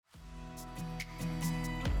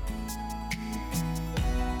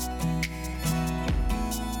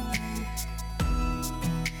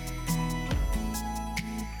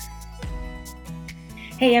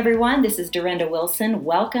Hey everyone, this is Dorinda Wilson.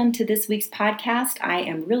 Welcome to this week's podcast. I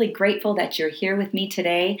am really grateful that you're here with me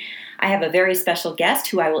today. I have a very special guest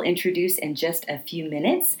who I will introduce in just a few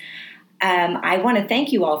minutes. I want to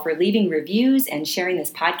thank you all for leaving reviews and sharing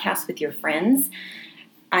this podcast with your friends.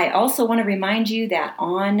 I also want to remind you that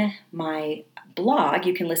on my blog,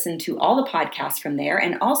 you can listen to all the podcasts from there,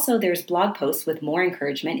 and also there's blog posts with more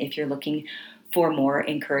encouragement if you're looking for more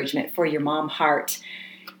encouragement for your mom heart.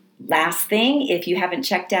 Last thing, if you haven't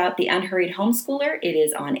checked out The Unhurried Homeschooler, it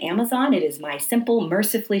is on Amazon. It is my simple,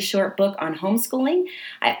 mercifully short book on homeschooling.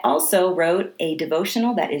 I also wrote a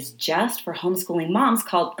devotional that is just for homeschooling moms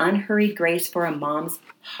called Unhurried Grace for a Mom's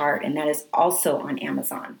Heart, and that is also on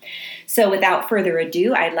Amazon. So without further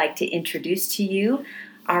ado, I'd like to introduce to you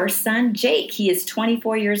our son, Jake. He is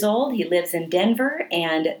 24 years old. He lives in Denver,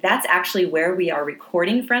 and that's actually where we are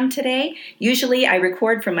recording from today. Usually I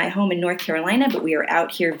record from my home in North Carolina, but we are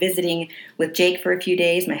out here visiting with Jake for a few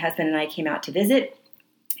days. My husband and I came out to visit,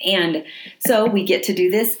 and so we get to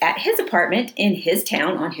do this at his apartment in his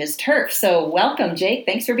town on his turf. So welcome, Jake.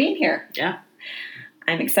 Thanks for being here. Yeah.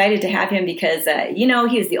 I'm excited to have him because,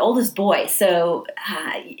 he was the oldest boy. So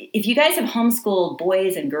if you guys have homeschooled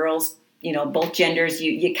boys and girls, both genders,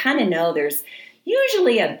 you kind of know there's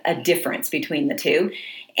usually a difference between the two.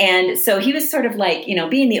 And so he was sort of like,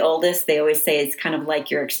 being the oldest, they always say it's kind of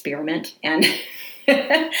like your experiment. And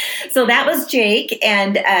so that was Jake.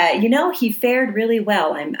 And, he fared really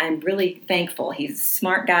well. I'm really thankful. He's a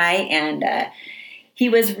smart guy. And he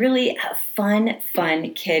was really a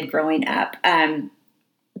fun kid growing up.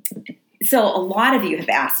 So a lot of you have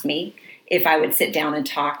asked me if I would sit down and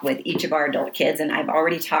talk with each of our adult kids. And I've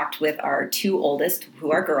already talked with our two oldest, who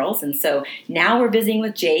are girls. And so now we're visiting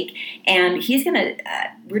with Jake, and I'm just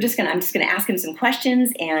going to ask him some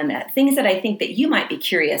questions and things that I think that you might be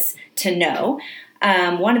curious to know.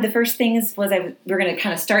 One of the first things was we're going to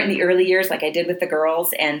kind of start in the early years like I did with the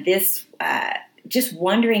girls. And this, just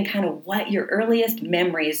wondering kind of what your earliest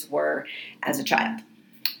memories were as a child.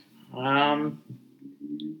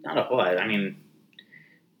 Not a whole lot. I mean,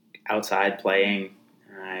 outside playing,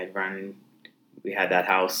 we had that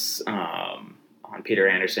house on Peter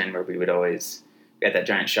Anderson where we had that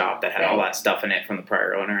giant shop that had all that stuff in it from the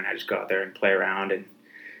prior owner, and I just go out there and play around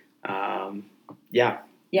and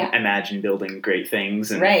imagine building great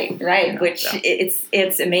things. And, right. Which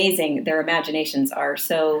it's amazing. Their imaginations are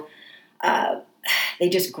so they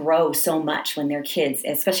just grow so much when they're kids,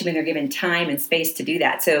 especially when they're given time and space to do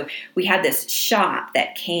that. So we had this shop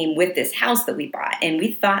that came with this house that we bought, and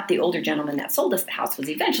we thought the older gentleman that sold us the house was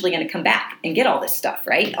eventually going to come back and get all this stuff,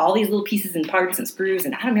 right? All these little pieces and parts and screws,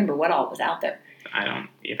 and I don't remember what all was out there. I don't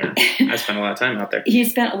either. I spent a lot of time out there. He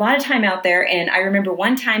spent a lot of time out there, and I remember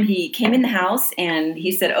one time he came in the house and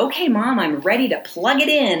he said, "Okay, Mom, I'm ready to plug it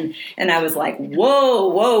in." And I was like,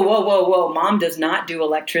 whoa. Mom does not do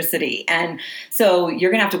electricity. And so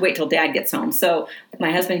you're going to have to wait till Dad gets home. So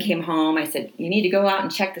my husband came home. I said, "You need to go out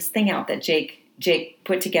and check this thing out that Jake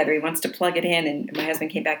put together. He wants to plug it in." And my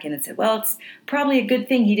husband came back in and said, "Well, it's probably a good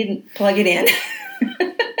thing he didn't plug it in."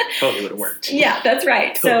 Totally would have worked. Yeah, that's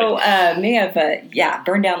right. Totally. So may have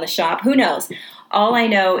burned down the shop. Who knows? All I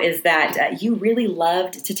know is that you really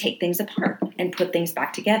loved to take things apart and put things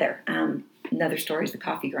back together. Another story is the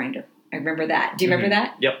coffee grinder. I remember that. Do you remember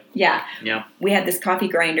that? Yep. Yeah. Yeah. We had this coffee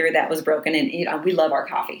grinder that was broken, and we love our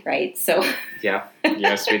coffee, right? So. Yeah.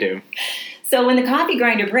 Yes, we do. So when the coffee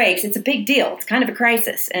grinder breaks, it's a big deal. It's kind of a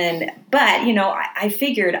crisis. But I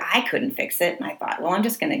figured I couldn't fix it. And I thought, well, I'm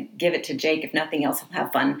just going to give it to Jake. If nothing else, he'll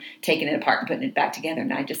have fun taking it apart and putting it back together.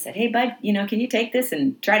 And I just said, "Hey, bud, can you take this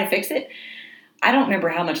and try to fix it?" I don't remember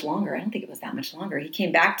how much longer. I don't think it was that much longer. He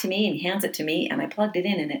came back to me and hands it to me, and I plugged it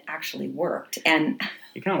in, and it actually worked. And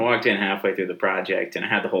you kind of walked in halfway through the project, and I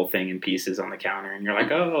had the whole thing in pieces on the counter, and you're like,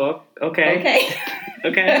 "Oh, okay,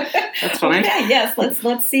 okay, that's fine." Okay, yes,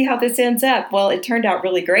 let's see how this ends up. Well, it turned out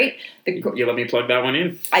really great. You let me plug that one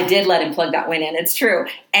in? I did let him plug that one in. It's true,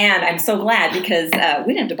 and I'm so glad because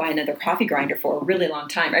we didn't have to buy another coffee grinder for a really long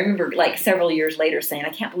time. I remember several years later saying, "I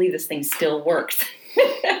can't believe this thing still works."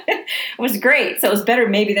 It was great. So it was better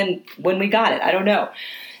maybe than when we got it. I don't know.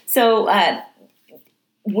 So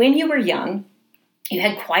when you were young, you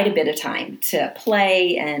had quite a bit of time to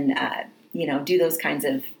play and, do those kinds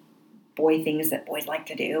of boy things that boys like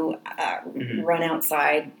to do. Run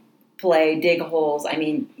outside, play, dig holes. I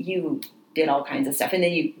mean, you did all kinds of stuff. And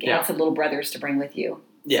then you had some little brothers to bring with you.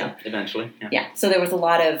 Yeah, eventually. Yeah. So there was a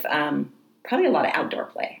lot of, probably a lot of outdoor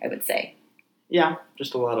play, I would say. Yeah,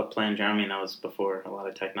 just a lot of playing around. I mean, that was before a lot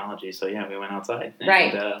of technology. So, yeah, we went outside. And,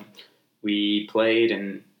 right. We played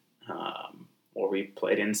or we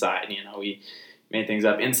played inside. We made things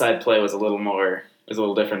up. Inside play was a little more was a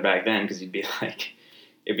little different back then because you'd be like,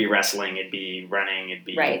 it'd be wrestling, it'd be running, it'd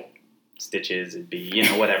be stitches, it'd be,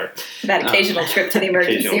 whatever. That occasional trip to the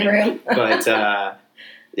emergency room. But,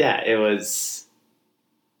 it was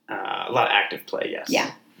a lot of active play, yes.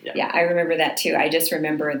 Yeah, I remember that too. I just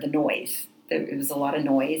remember the noise. It was a lot of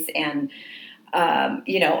noise. And,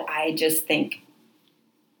 I just think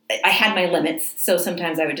I had my limits. So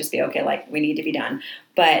sometimes I would just be, okay, like, we need to be done.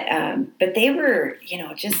 But they were,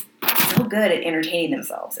 just so good at entertaining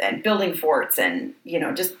themselves and building forts and,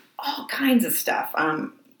 just all kinds of stuff.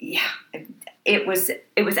 It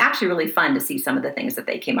was actually really fun to see some of the things that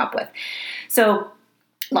they came up with. So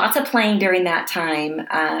lots of playing during that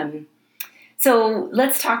time. So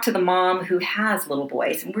let's talk to the mom who has little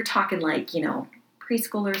boys. And we're talking like,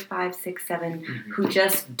 preschoolers, 5, 6, 7, who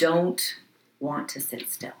just don't want to sit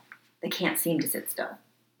still. They can't seem to sit still.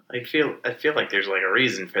 I feel like there's like a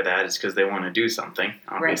reason for that. It's because they want to do something.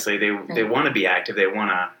 Obviously, they want to be active. They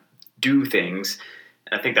want to do things.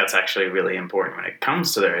 And I think that's actually really important when it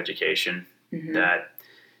comes to their education, that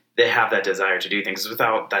they have that desire to do things.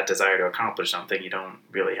 Without that desire to accomplish something, you don't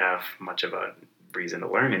really have much of a reason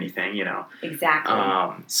to learn anything,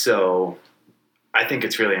 Exactly. So I think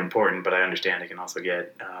it's really important, but I understand it can also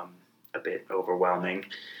get a bit overwhelming.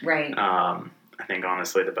 Right. I think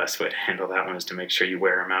honestly the best way to handle that one is to make sure you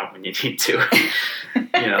wear them out when you need to.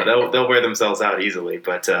 They'll wear themselves out easily,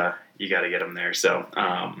 but you got to get them there. So.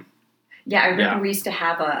 I remember we used to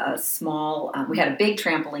have a small, we had a big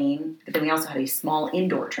trampoline, but then we also had a small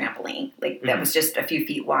indoor trampoline, that was just a few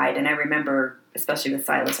feet wide. And I remember, especially with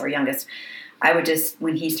Silas, our youngest, I would just,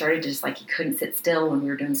 when he started to just he couldn't sit still when we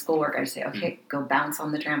were doing schoolwork, I would say, okay, go bounce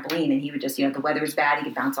on the trampoline. And he would just, the weather's bad, he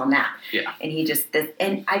could bounce on that. Yeah. And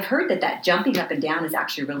and I've heard that jumping up and down is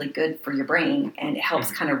actually really good for your brain, and it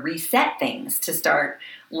helps kind of reset things to start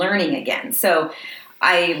learning again. So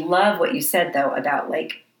I love what you said though about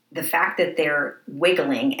the fact that they're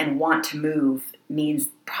wiggling and want to move means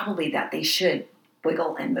probably that they should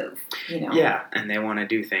wiggle and move, Yeah, and they want to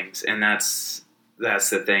do things. And that's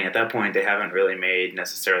the thing. At that point, they haven't really made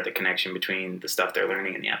necessarily the connection between the stuff they're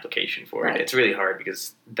learning and the application for it. It's really hard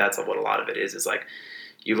because that's what a lot of it is like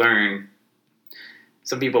you learn.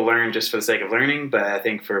 Some people learn just for the sake of learning, but I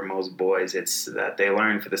think for most boys, it's that they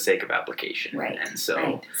learn for the sake of application. Right. And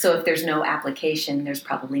so if there's no application, there's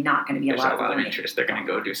probably not going to be a lot of interest. They're going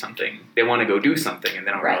to go do something. They want to go do something, and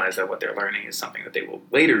they don't realize that what they're learning is something that they will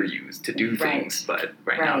later use to do things. But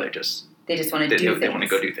now they just want to do things. They want to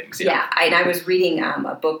go do things. Yeah. And I was reading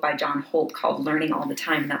a book by John Holt called Learning All the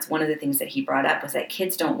Time, and that's one of the things that he brought up was that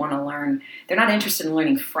kids don't want to learn. They're not interested in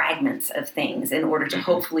learning fragments of things in order to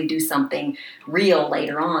hopefully do something real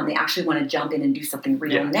later on. They actually want to jump in and do something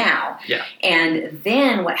real now. Yeah. And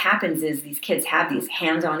then what happens is these kids have these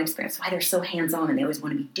hands-on experience. Why they're so hands-on and they always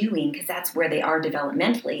want to be doing, because that's where they are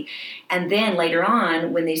developmentally. And then later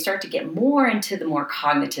on, when they start to get more into the more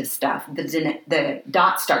cognitive stuff, the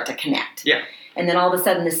dots start to connect. Yeah. And then all of a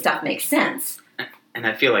sudden this stuff makes sense. And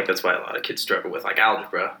I feel like that's why a lot of kids struggle with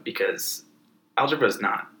algebra, because algebra is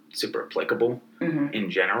not super applicable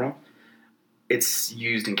in general. It's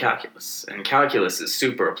used in calculus, and calculus is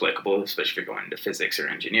super applicable, especially if you're going into physics or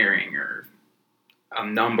engineering or a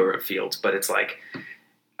number of fields. But it's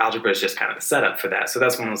algebra is just kind of the setup for that. So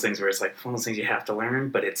that's one of those things where it's one of those things you have to learn,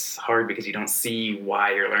 but it's hard because you don't see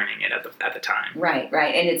why you're learning it at the time. Right.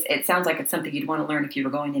 And it sounds like it's something you'd want to learn if you were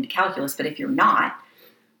going into calculus, but if you're not,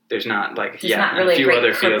 there's not not really a few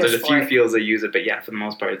other fields. There's a few it. fields that use it, but for the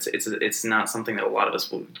most part, it's not something that a lot of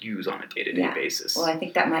us will use on a day-to-day basis. Well, I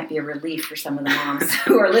think that might be a relief for some of the moms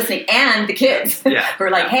who are listening and the kids who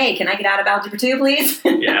are hey, can I get out of algebra 2, please?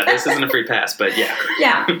 This isn't a free pass, but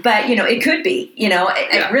but it could be, really,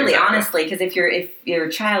 exactly. Honestly, because if your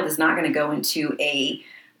child is not going to go into a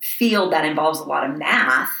field that involves a lot of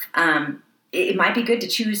math, it might be good to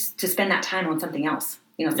choose to spend that time on something else.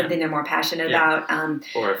 Something they're more passionate about.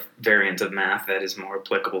 Or a variant of math that is more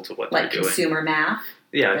applicable to what they're doing. Like consumer math.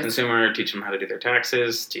 Yeah, consumer, teach them how to do their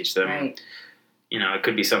taxes, teach them, it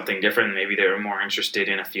could be something different. Maybe they're more interested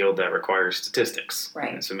in a field that requires statistics.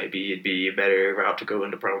 Right. And so maybe it'd be a better route to go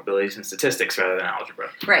into probabilities and statistics rather than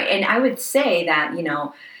algebra. Right. And I would say that,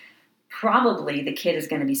 probably the kid is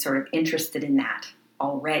going to be sort of interested in that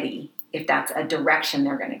already, if that's a direction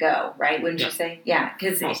they're going to go, right? Wouldn't you say? Yeah.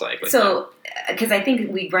 Most likely. Because I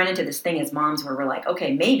think we run into this thing as moms where we're like,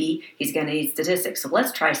 okay, maybe he's going to need statistics, so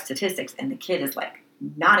let's try statistics. And the kid is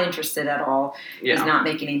not interested at all. Yeah. He's not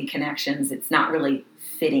making any connections. It's not really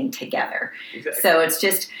fitting together. Exactly. So it's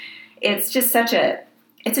just it's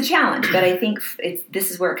a challenge. But I think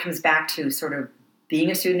this is where it comes back to sort of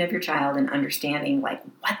being a student of your child and understanding what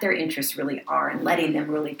their interests really are and letting them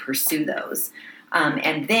really pursue those.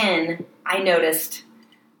 And then I noticed,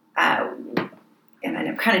 and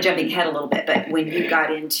I'm kind of jumping ahead a little bit, but when you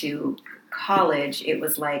got into college, it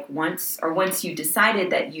was like once you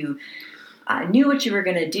decided that you knew what you were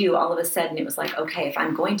going to do, all of a sudden it was like, okay, if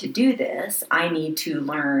I'm going to do this, I need to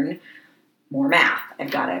learn more math.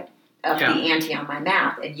 I've got to up the ante on my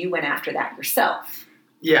math, and you went after that yourself.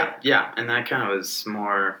 Yeah, and that kind of was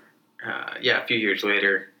more, a few years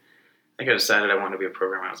later, I think I decided I wanted to be a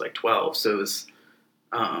programmer when I was like 12, so it was,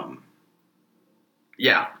 I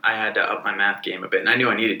had to up my math game a bit, and I knew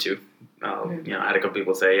I needed to. I had a couple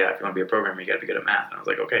people say, if you want to be a programmer, you got to be good at math. And I was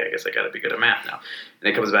like, okay, I guess I got to be good at math now. And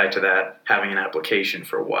it comes back to that, having an application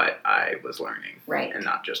for what I was learning. Right. And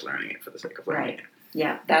not just learning it for the sake of learning it.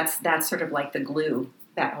 Yeah, that's sort of like the glue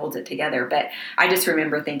that holds it together. But I just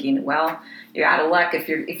remember thinking, well, you're out of luck if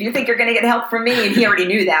you think you're going to get help from me. And he already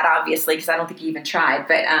knew that, obviously, because I don't think he even tried.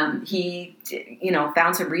 But he,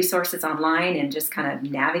 found some resources online and just kind of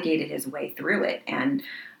navigated his way through it. And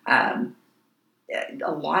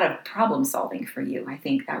a lot of problem solving for you. I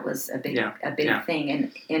think that was a big thing.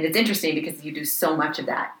 And it's interesting because you do so much of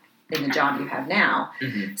that in the job you have now.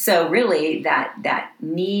 Mm-hmm. So really that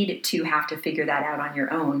need to have to figure that out on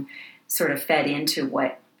your own sort of fed into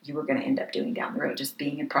what you were going to end up doing down the road, just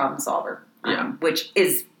being a problem solver, which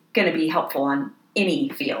is going to be helpful on any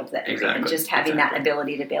field that you're in. Just having that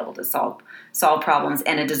ability to be able to solve problems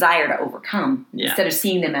and a desire to overcome instead of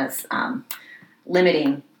seeing them as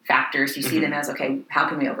limiting factors. You see them as, okay, how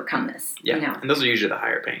can we overcome this? Yeah, and those are usually the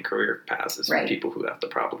higher paying career paths is people who have to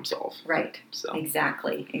problem solve. Right, so.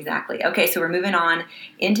 Exactly. Okay, so we're moving on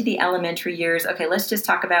into the elementary years. Okay, let's just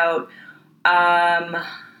talk about,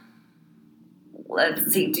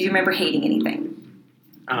 let's see, do you remember hating anything?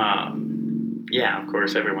 Yeah, of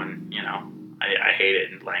course, everyone, I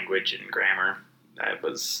hated language and grammar.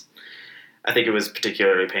 I think it was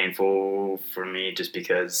particularly painful for me just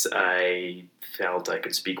because I felt I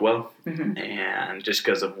could speak well. Mm-hmm. And just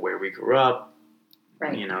because of where we grew up,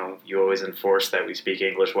 you always enforce that we speak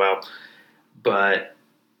English well. But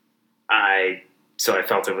I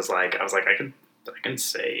felt it was like, I was like, I can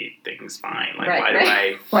say things fine. Like, why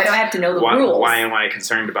do I have to know the rules? Why am I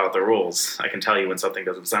concerned about the rules? I can tell you when something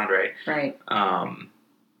doesn't sound right. Right.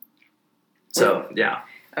 Yeah.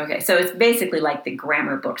 Okay, so it's basically like the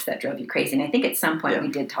grammar books that drove you crazy. And I think at some point we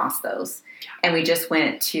did toss those. And we just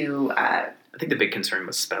went to... I think the big concern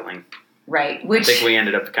was spelling. Right. I think we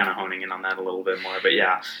ended up kind of honing in on that a little bit more. But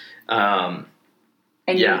yeah.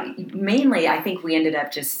 Mainly, I think we ended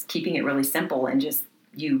up just keeping it really simple and just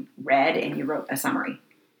you read and you wrote a summary.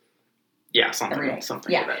 Yeah, something like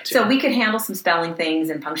that too. So we could handle some spelling things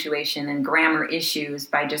and punctuation and grammar issues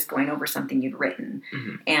by just going over something you'd written.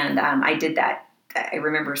 Mm-hmm. And I did that. I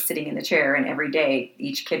remember sitting in the chair, and every day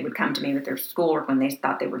each kid would come to me with their schoolwork when they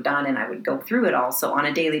thought they were done, and I would go through it all. So on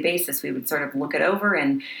a daily basis, we would sort of look it over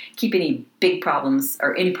and keep any big problems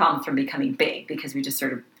or any problems from becoming big, because we just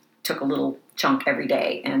sort of took a little chunk every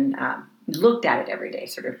day and looked at it every day,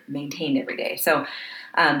 sort of maintained every day. So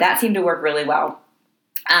that seemed to work really well.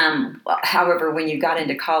 However, when you got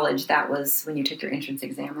into college, that was when you took your entrance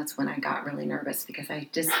exam. That's when I got really nervous, because I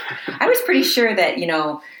was pretty sure that,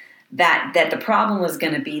 that the problem was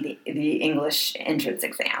going to be the English entrance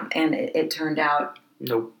exam. And it turned out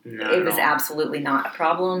nope, it was absolutely not a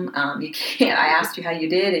problem. I asked you how you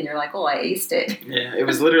did, and you're like, oh, I aced it. Yeah, it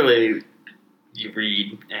was literally, you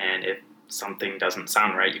read, and if something doesn't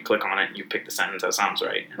sound right, you click on it, and you pick the sentence that sounds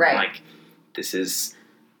right. And right. I'm like, this is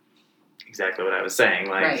exactly what I was saying.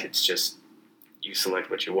 Like, It's just, you select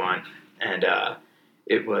what you want. And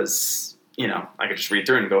it was... I could just read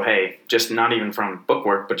through and go, hey, just not even from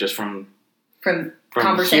bookwork, but just from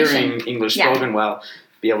conversation. Hearing English spoken well,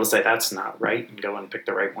 be able to say that's not right and go and pick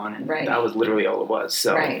the right one. And that was literally all it was.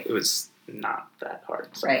 So it was not that hard.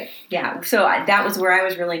 So. Right. Yeah. So that was where I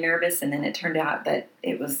was really nervous. And then it turned out that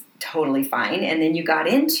it was totally fine. And then you got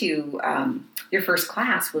into your first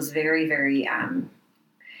class was very, very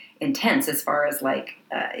intense as far as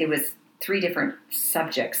it was 3 different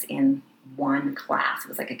subjects in one class. It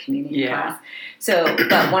was like a community class. So,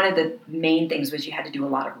 but one of the main things was you had to do a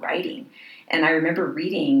lot of writing. And I remember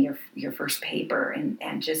reading your first paper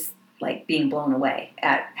and just like being blown away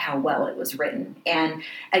at how well it was written. And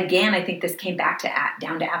again, I think this came back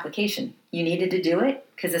down to application. You needed to do it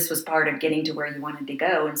because this was part of getting to where you wanted to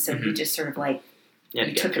go. And so you just sort of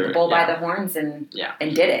you took the bull by the horns and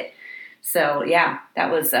did it. So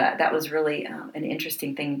that was really an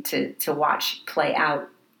interesting thing to watch play out.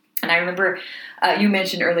 And I remember you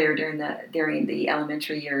mentioned earlier during the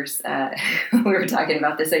elementary years, we were talking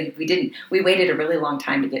about this. We waited a really long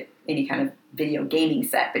time to get any kind of video gaming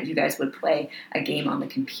set, but you guys would play a game on the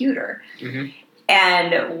computer. Mm-hmm.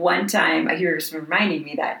 And one time, you were just reminding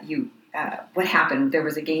me that what happened? There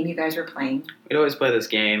was a game you guys were playing. We'd always play this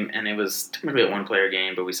game, and it was technically a one-player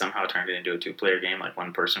game, but we somehow turned it into a two-player game. Like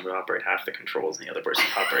one person would operate half the controls, and the other person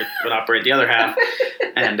would operate the other half.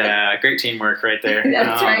 And great teamwork right there.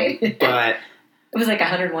 That's right. But it was like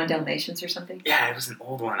 101 Dalmatians or something? Yeah, it was an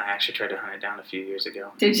old one. I actually tried to hunt it down a few years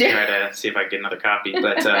ago. Did you? Try to see if I could get another copy,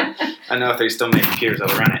 but I don't know if they still make computers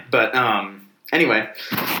that'll run it. But anyway,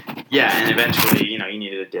 yeah, and eventually, you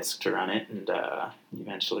needed a disk to run it, and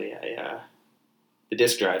eventually the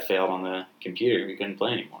disk drive failed on the computer. We couldn't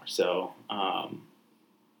play anymore, so I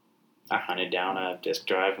hunted down a disk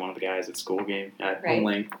drive. One of the guys at school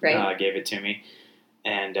Homeschooling gave it to me,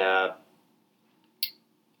 and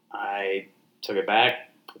I took it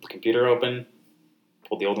back, pulled the computer open,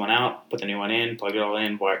 pulled the old one out, put the new one in, plugged it all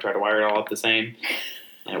in, tried to wire it all up the same,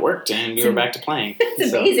 and it worked, and we were back to playing.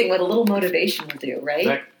 It's amazing what a little motivation will do, right?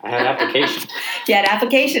 Exactly. I had application. Yeah,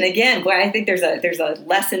 application again. Boy, I think there's a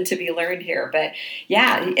lesson to be learned here. But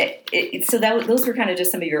yeah, so those were kind of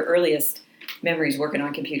just some of your earliest memories working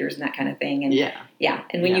on computers and that kind of thing. And yeah.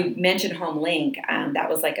 And when you mentioned HomeLink, that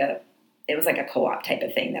was like a co-op type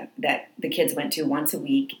of thing that the kids went to once a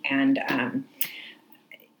week, and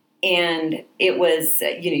it was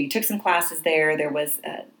you took some classes there. There was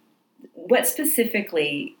what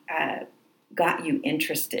specifically got you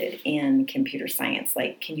interested in computer science?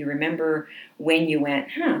 Like, can you remember when you went,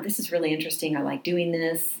 this is really interesting, I like doing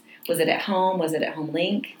this? Was it at home? Was it at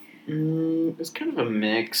HomeLink? It was kind of a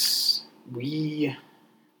mix.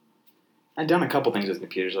 I'd done a couple things with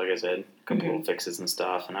computers, like I said, a couple little fixes and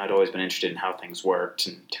stuff, and I'd always been interested in how things worked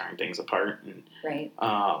and tearing things apart. And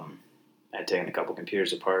I'd taken a couple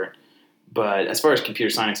computers apart. But as far as computer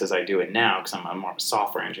science as I do it now, because I'm more of a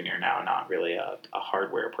software engineer now, not really a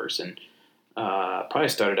hardware person, I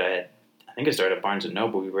started at Barnes &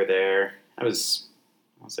 Noble. We were there. I'll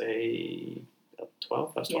say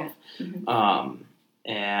 12. I was 12. Yeah. Mm-hmm.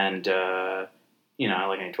 And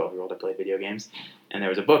like any 12-year-old, I played video games. And there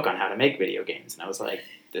was a book on how to make video games. And I was like,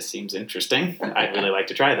 this seems interesting. I'd really like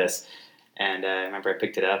to try this. And I remember I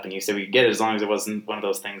picked it up, and you said we could get it as long as it wasn't one of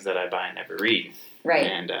those things that I buy and never read. Right.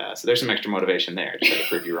 And so there's some extra motivation there to try to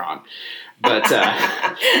prove you wrong. But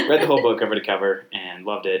read the whole book cover to cover and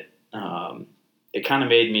loved it. It kind of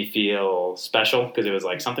made me feel special because it was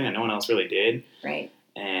like something that no one else really did. Right.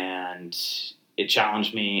 And it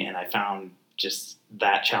challenged me, and I found just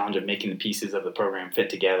that challenge of making the pieces of the program fit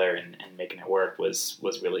together and making it work was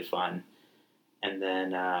really fun. And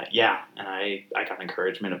then, and I got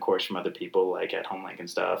encouragement, of course, from other people, like at HomeLink and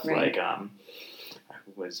stuff. Right.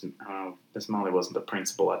 This Molly wasn't the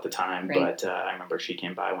principal at the time, but I remember she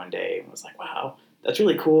came by one day and was like, wow, that's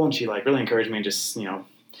really cool. And she really encouraged me and just,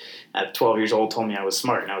 at 12 years old told me I was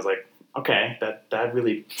smart. And I was like, okay,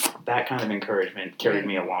 that kind of encouragement carried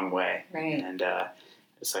me a long way. Right. And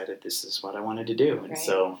decided this is what I wanted to do. And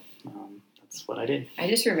so that's what I did. I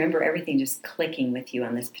just remember everything just clicking with you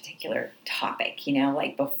on this particular topic,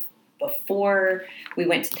 like before we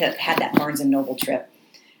went to had that Barnes & Noble trip,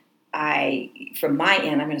 from my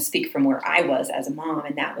end, I'm going to speak from where I was as a mom,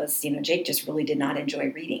 and that was, Jake just really did not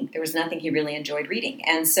enjoy reading. There was nothing he really enjoyed reading.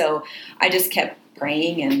 And so I just kept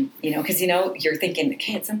praying and, because, you're thinking,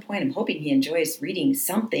 okay, at some point I'm hoping he enjoys reading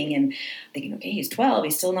something, and thinking, okay, he's 12,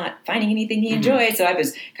 he's still not finding anything he enjoys. So I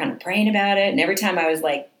was kind of praying about it, and every time I was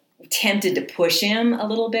tempted to push him a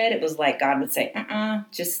little bit, it was like God would say,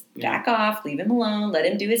 just back off, leave him alone, let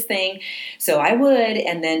him do his thing. So I would,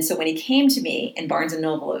 and then so when he came to me in Barnes &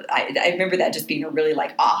 Noble, I remember that just being a really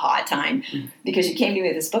aha time, because you came to me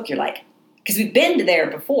with this book, you're like, because we've been there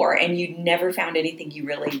before, and you never found anything you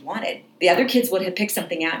really wanted. The other kids would have picked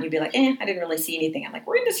something out, and you'd be like, I didn't really see anything. I'm like,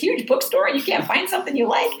 we're in this huge bookstore, and you can't find something you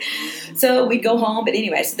like. So we'd go home. But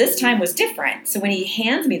anyway, so this time was different. So when he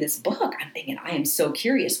hands me this book, I'm thinking, I am so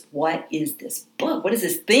curious. What is this book? What is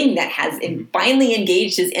this thing that has finally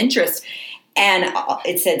engaged his interest? And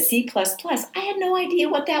it said C++. I had no idea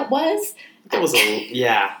what that was. That was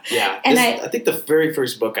And I think the very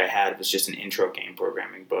first book I had was just an intro game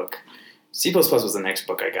programming book. C++ was the next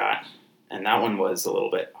book I got, and that one was a little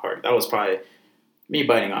bit hard. That was probably me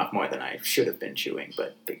biting off more than I should have been chewing,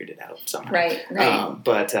 but figured it out somehow. Right.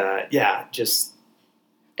 That's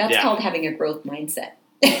called having a growth mindset.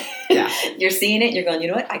 Yeah. You're seeing it, you're going, you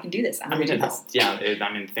know what, I can do this. I'm going to do this. Yeah,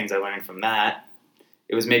 things I learned from that,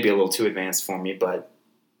 it was maybe a little too advanced for me, but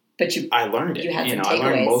I learned it. You had some I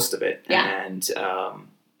learned most of it. Yeah. And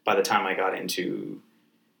by the time I got into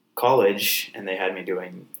college and they had me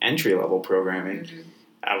doing entry-level programming,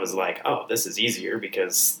 I was like, oh, this is easier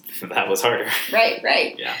because that was harder.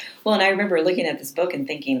 Right. Yeah. Well, and I remember looking at this book and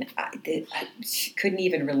thinking, I couldn't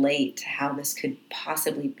even relate to how this could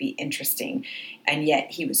possibly be interesting. And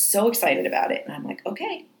yet he was so excited about it. And I'm like,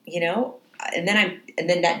 okay, and then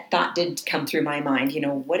that thought did come through my mind,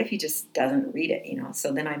 what if he just doesn't read it,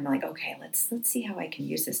 So then I'm like, okay, let's see how I can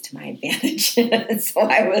use this to my advantage. So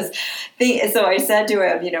I said to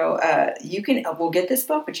him, we'll get this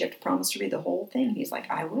book, but you have to promise to read the whole thing. He's like,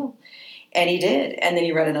 I will. And he did. And then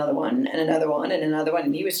he read another one and another one and another one.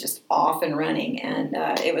 And he was just off and running. And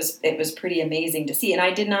it was pretty amazing to see. And I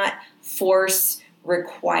did not force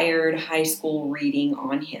required high school reading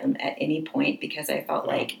on him at any point because I felt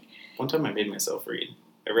like... One time I made myself read.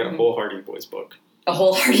 I read a whole Hardy Boys book. A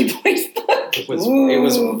whole Hardy Boys book? It was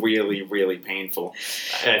really, really painful.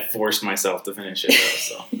 I forced myself to finish it, though,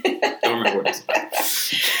 so I don't remember what it was about.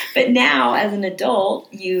 But now, as an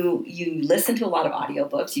adult, you listen to a lot of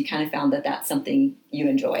audiobooks. You kind of found that that's something you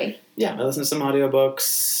enjoy. Yeah, I listen to some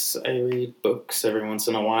audiobooks. I read books every once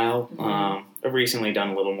in a while. Mm-hmm. I've recently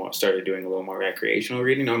started doing a little more recreational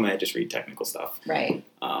reading. Normally I just read technical stuff. Right.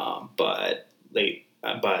 But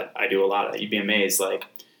I do a lot of that. You'd be amazed, like,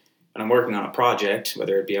 when I'm working on a project,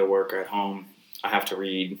 whether it be at work or at home, I have to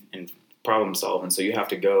read and problem solve, and so you have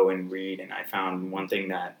to go and read, and I found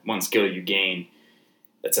one skill you gain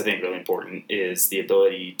that's, I think, really important is the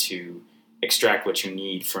ability to extract what you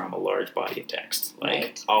need from a large body of text. Like,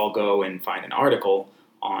 right. I'll go and find an article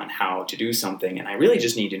on how to do something, and I really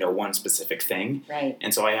just need to know one specific thing. Right.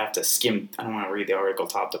 And so I have to skim. I don't want to read the article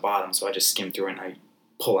top to bottom, so I just skim through it and I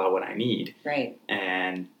pull out what I need. Right.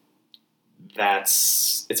 And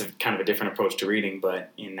it's a kind of a different approach to reading,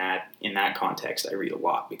 but in that context, I read a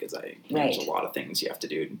lot because there's a lot of things you have to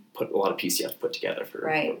do, put a lot of pieces you have to put together for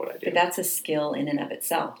what I do. But that's a skill in and of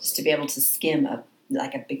itself, just to be able to skim a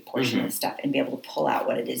big portion of stuff and be able to pull out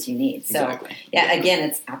what it is you need. So again,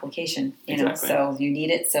 it's application, so you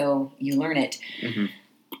need it, so you learn it.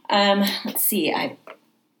 Mm-hmm. Let's see.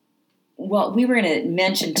 We were going to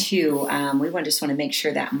mention too, we just want to make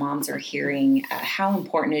sure that moms are hearing how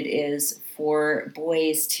important it is for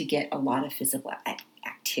boys to get a lot of physical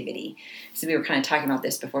activity. So we were kind of talking about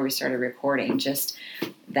this before we started recording, just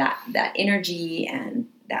that energy and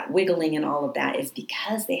that wiggling and all of that is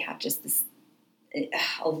because they have just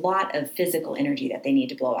a lot of physical energy that they need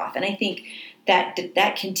to blow off. And I think that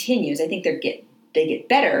continues. I think they get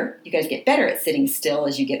better. You guys get better at sitting still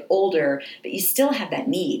as you get older, but you still have that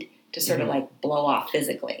need to sort of like blow off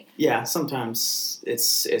physically. Yeah, sometimes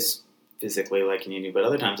it's physically like you need to, but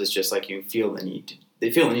other times it's just like they feel the need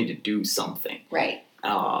to do something. Right.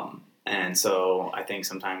 And so I think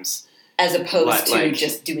sometimes... As opposed to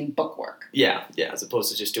just doing book work. Yeah, as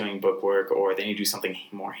opposed to just doing book work, or they need to do something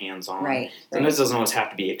more hands-on. Right. Sometimes it doesn't always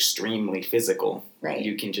have to be extremely physical. Right.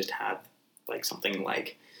 You can just have something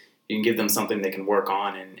you can give them something they can work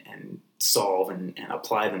on and solve and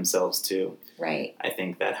apply themselves to. Right. I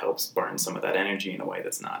think that helps burn some of that energy in a way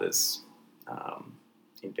that's not as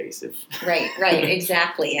invasive. Right,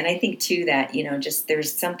 exactly. And I think too that, just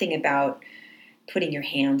there's something about putting your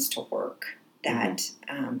hands to work that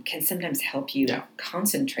can sometimes help you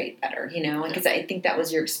concentrate better, because I think that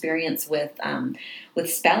was your experience with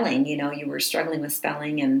spelling. You were struggling with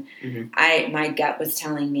spelling, and my gut was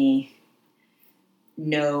telling me,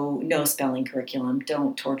 no spelling curriculum.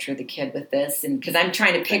 Don't torture the kid with this. And because I'm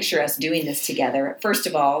trying to picture us doing this together. First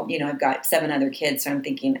of all, I've got 7 other kids, so I'm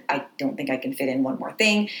thinking, I don't think I can fit in one more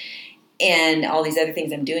thing. And all these other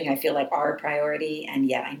things I'm doing, I feel like are a priority. And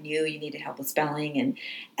yet I knew you needed help with spelling. And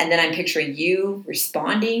then I'm picturing you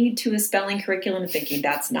responding to a spelling curriculum and thinking,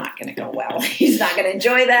 that's not going to go well. He's not going to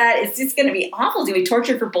enjoy that. It's just going to be awful. It's going to be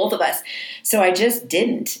torture for both of us. So I just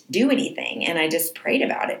didn't do anything. And I just prayed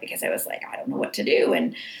about it because I was like, I don't know what to do.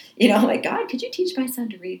 And, I'm like, God, could you teach my son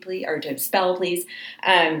to read, please? Or to spell, please?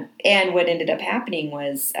 And what ended up happening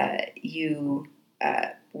was you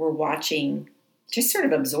were watching, just sort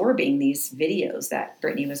of absorbing these videos that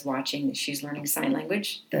Brittany was watching. She's learning sign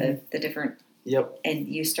language, the different... Yep. And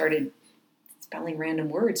you started spelling random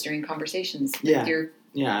words during conversations. Yeah,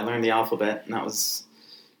 I learned the alphabet, and that was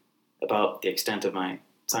about the extent of my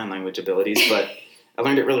sign language abilities, but I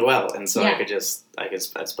learned it really well, and so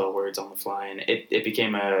I'd spell words on the fly, and it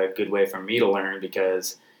became a good way for me to learn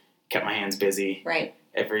because it kept my hands busy. Right.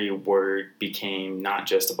 Every word became not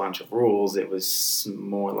just a bunch of rules, it was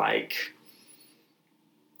more like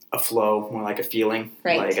a flow, more like a feeling.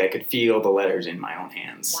 Right. Like I could feel the letters in my own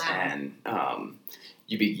hands. Wow. And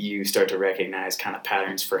you start to recognize kind of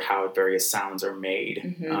patterns for how various sounds are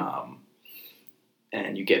made.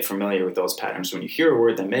 and you get familiar with those patterns. When you hear a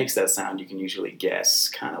word that makes that sound, you can usually guess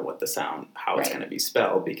kind of what the sound, how it's going to be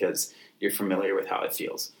spelled, because you're familiar with how it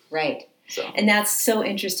feels. Right. So. And that's so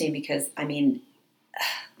interesting because, I mean,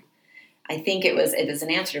 I think it was an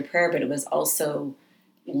answer to prayer, but it was also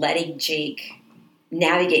letting Jake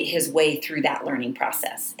navigate his way through that learning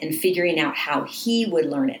process and figuring out how he would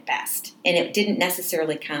learn it best. And it didn't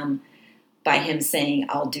necessarily come by him saying,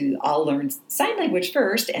 I'll learn sign language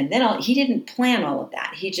first, and then he didn't plan all of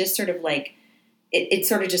that. He just sort of like, it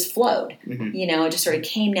sort of just flowed, it just sort of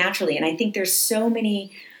came naturally. And I think there's so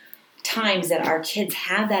many times that our kids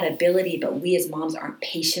have that ability, but we as moms aren't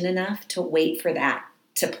patient enough to wait for that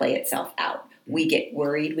to play itself out. We get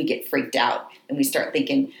worried, we get freaked out, and we start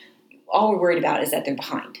thinking, all we're worried about is that they're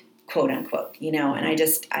behind, quote unquote, and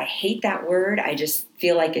I hate that word. I just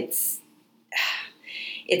feel like it's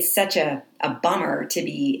such a bummer to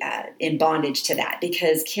be in bondage to that,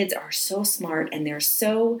 because kids are so smart and they're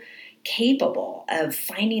so capable of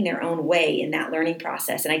finding their own way in that learning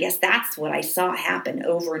process. And I guess that's what I saw happen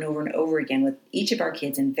over and over and over again with each of our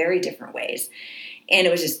kids in very different ways. And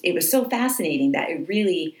it was so fascinating that it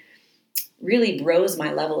really, really rose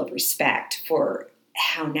my level of respect for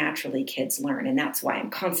how naturally kids learn. And that's why I'm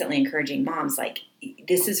constantly encouraging moms, like,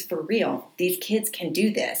 this is for real. These kids can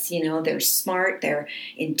do this. They're smart. They're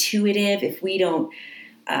intuitive. If we don't,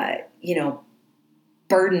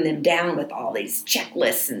 burden them down with all these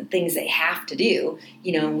checklists and things they have to do,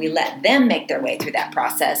 and we let them make their way through that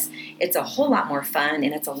process, it's a whole lot more fun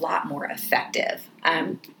and it's a lot more effective.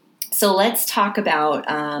 So let's talk about,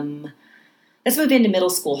 let's move into middle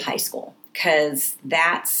school, high school, because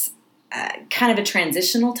that's kind of a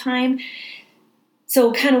transitional time.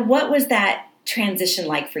 So kind of what was that transition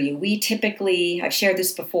like for you? I've shared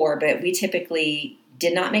this before, but we typically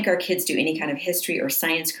did not make our kids do any kind of history or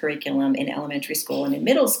science curriculum in elementary school. And in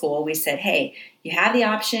middle school, we said, hey, you have the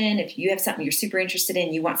option. If you have something you're super interested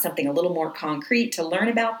in, you want something a little more concrete to learn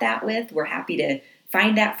about that with, we're happy to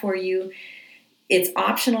find that for you. It's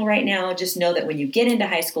optional right now. Just know that when you get into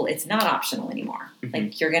high school, it's not optional anymore. Mm-hmm.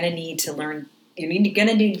 Like, you're going to need to learn, you're going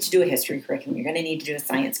to need to do a history curriculum. You're going to need to do a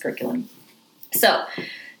science curriculum. So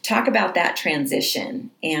talk about that transition.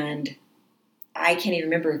 And I can't even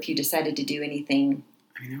remember if you decided to do anything.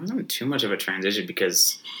 I mean, it wasn't too much of a transition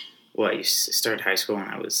because, you started high school when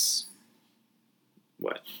I was,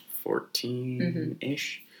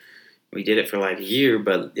 14-ish? Mm-hmm. We did it for like a year,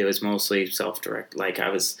 but it was mostly self-direct. Like,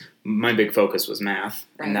 my big focus was math,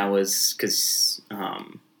 right. And that was because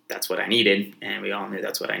that's what I needed, and we all knew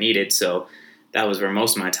that's what I needed. So that was where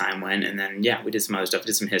most of my time went. And then, we did some other stuff. We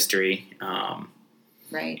did some history.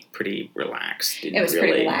 Right. Pretty relaxed. It was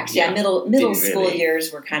pretty relaxed. Yeah, middle school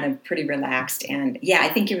years were kind of pretty relaxed. And, I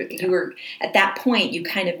think you were, at that point, you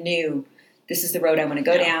kind of knew this is the road I want to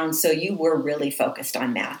go down. So you were really focused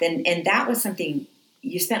on math. And that was something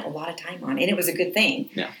you spent a lot of time on. And it was a good thing.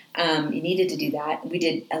 Yeah. You needed to do that. We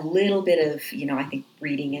did a little bit of, I think,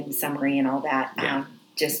 reading and summary and all that. Yeah.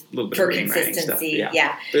 Just a little bit for of consistency. Stuff.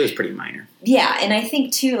 Yeah. But it was pretty minor. Yeah. And I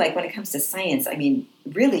think, too, like when it comes to science, I mean,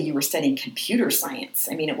 really you were studying computer science.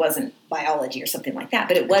 I mean, it wasn't biology or something like that,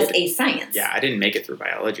 but it was a science. Yeah, I didn't make it through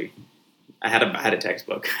biology. I had a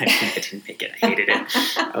textbook. I didn't make it. I hated it.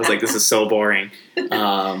 I was like, this is so boring.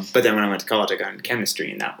 But then when I went to college, I got into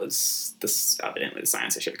chemistry, and that was evidently the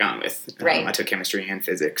science I should have gone with. Right. I took chemistry and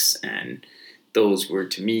physics, and those were,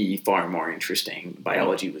 to me, far more interesting.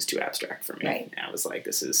 Biology was too abstract for me. Right. And I was like,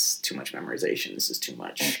 this is too much memorization. This is too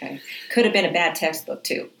much. Okay. Could have been a bad textbook,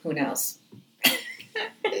 too. Who knows?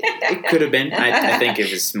 It could have been. I think it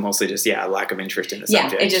was mostly just, a lack of interest in the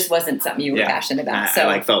subject. Yeah, it just wasn't something you were passionate about.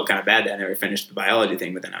 I felt kind of bad that I never finished the biology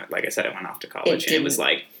thing, but then, like I said, I went off to college, and it was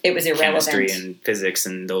like it was irrelevant. Chemistry and physics,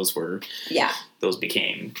 and those were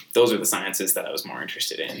those were the sciences that I was more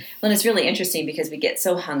interested in. Well, and it's really interesting because we get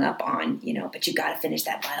so hung up on, but you got to finish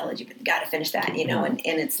that biology, but you got to finish that, and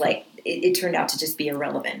it's like it turned out to just be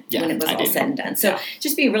irrelevant when it was all said and done. So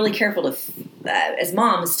just be really careful to, as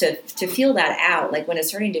moms, to feel that out. Like when it's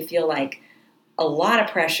starting to feel like a lot of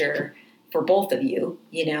pressure for both of you,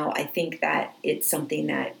 I think that it's something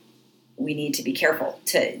that we need to be careful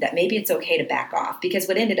that maybe it's okay to back off, because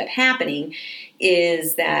what ended up happening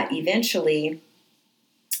is that eventually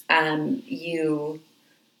you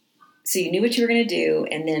knew what you were going to do,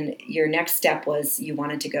 and then your next step was you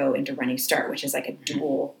wanted to go into Running Start, which is like a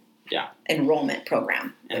dual enrollment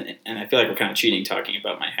program. And I feel like we're kind of cheating talking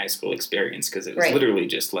about my high school experience, because it was literally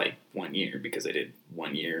just like 1 year, because I did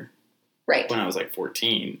 1 year when I was like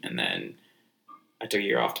 14, and then I took a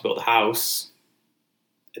year off to build a house,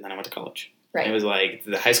 and then I went to college. Right. And it was like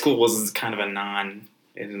the high school was kind of a non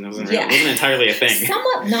It wasn't entirely a thing.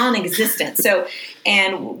 Somewhat non-existent. So,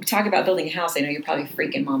 and we talk about building a house. I know you're probably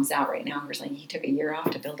freaking moms out right now. We're saying he took a year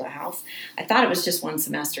off to build a house. I thought it was just one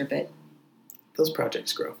semester, but those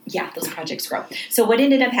projects grow. Yeah, those projects grow. So what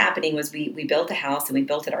ended up happening was we built a house, and we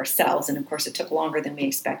built it ourselves. And, of course, it took longer than we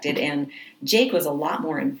expected. And Jake was a lot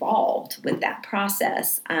more involved with that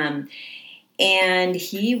process. And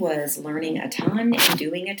he was learning a ton and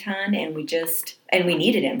doing a ton. And we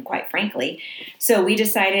needed him, quite frankly. So we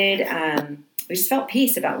decided, we just felt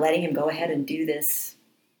peace about letting him go ahead and do this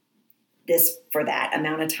for that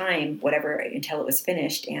amount of time, whatever, until it was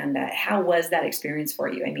finished. And how was that experience for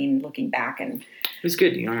you? I mean, looking back, and it was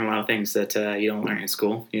good. You learn a lot of things that you don't learn in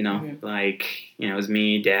school. Mm-hmm. Like it was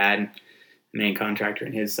me, Dad, main contractor,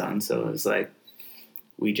 and his son. So it was like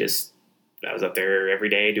I was up there every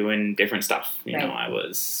day doing different stuff. You know, I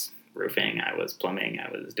was roofing, I was plumbing, I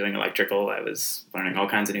was doing electrical, I was learning all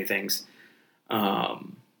kinds of new things,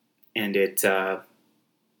 and it.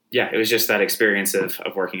 It was just that experience of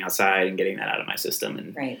working outside and getting that out of my system.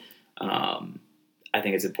 And I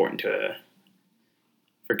think it's important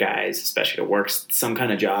for guys, especially, to work some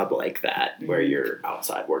kind of job like that, mm-hmm. where you're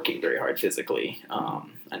outside working very hard physically.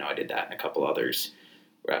 I know I did that and a couple others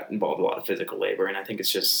where it involved a lot of physical labor. And I think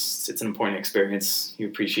it's an important experience.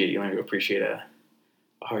 You learn to appreciate a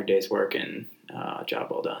hard day's work and a job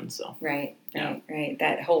well done. So Right.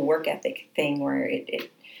 That whole work ethic thing where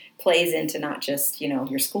it plays into not just,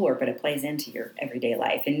 your schoolwork, but it plays into your everyday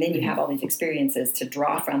life. And then you have all these experiences to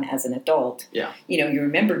draw from as an adult. Yeah. You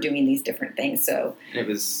remember doing these different things. So it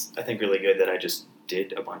was, I think, really good that I just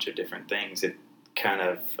did a bunch of different things. It kind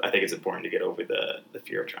of, I think it's important to get over the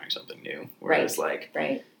fear of trying something new. Whereas I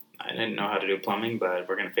didn't know how to do plumbing, but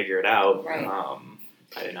we're going to figure it out. Right.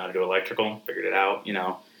 I didn't know how to do electrical, figured it out, and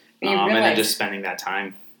then just spending that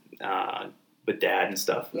time with Dad and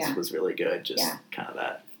stuff was really good. Just kind of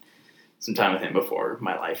that. Some time with him before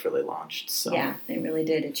my life really launched. So yeah, it really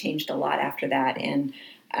did. It changed a lot after that, and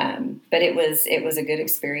but it was a good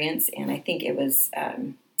experience, and I think it was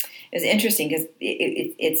interesting because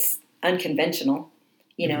it's unconventional,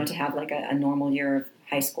 mm-hmm. to have like a normal year of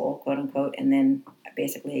high school, quote unquote, and then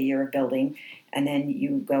basically a year of building, and then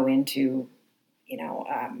you go into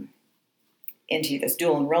into this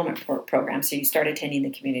dual enrollment program. So you start attending the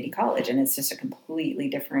community college, and it's just a completely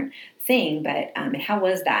different thing. But how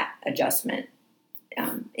was that adjustment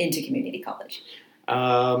into community college?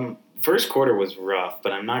 First quarter was rough,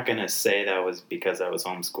 but I'm not going to say that was because I was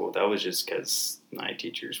homeschooled. That was just because my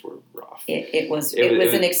teachers were rough. It was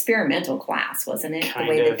an experimental class, wasn't it? The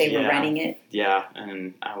way that they were running it? Yeah,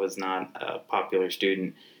 and I was not a popular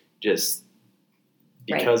student just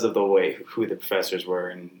because of the way who the professors were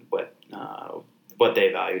and what they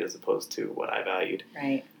valued as opposed to what I valued.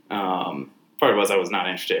 Right. Part of it was I was not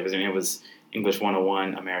interested. It was English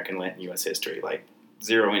 101, American Lit, and U.S. History. Like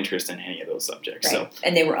zero interest in any of those subjects. Right. So,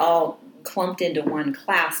 and they were all clumped into one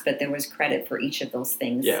class, but there was credit for each of those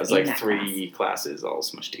things. Yeah, it was like three classes all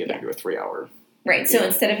smushed together into a 3-hour. Right. So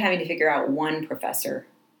instead of having to figure out one professor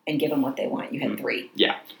and give them what they want, you had 3.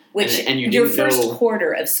 Yeah. Which, and your first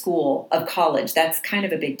quarter of college, that's kind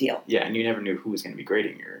of a big deal. Yeah, and you never knew who was going to be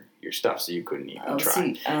grading your stuff, so you couldn't even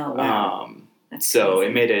try. Wow. So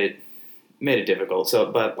crazy. It made it difficult.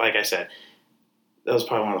 So, but like I said, that was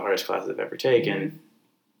probably one of the hardest classes I've ever taken. Mm-hmm.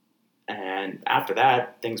 And after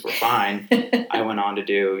that, things were fine. I went on to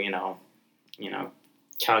do,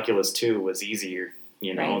 calculus 2 was easier,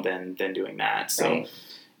 than doing that. So.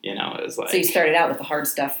 It was like... So you started out with the hard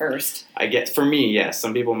stuff first. I guess, for me, yes.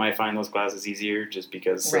 Some people might find those classes easier just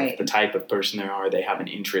because of the type of person they are. They have an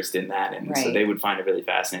interest in that, and so they would find it really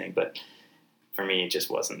fascinating. But for me, it just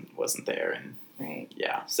wasn't there. And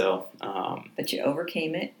yeah, so... but you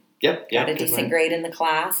overcame it. Yep. Got a decent grade in the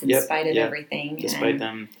class in spite of everything. Despite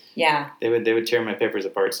them. Yeah. They would tear my papers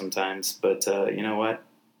apart sometimes. But you know what?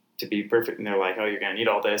 To be perfect, and they're like, "Oh, you're going to need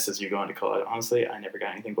all this as you go into college." Honestly, I never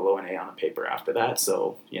got anything below an A on a paper after that.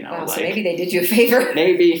 So wow, so maybe they did you a favor.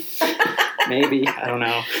 Maybe I don't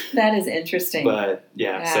know. That is interesting. But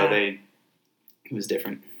so it was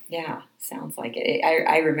different. Yeah, sounds like it.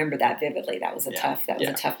 I remember that vividly. That was a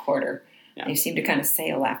tough quarter. Yeah. You seemed to kind of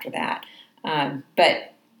sail after that.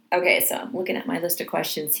 But okay, so I'm looking at my list of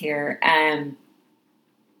questions here.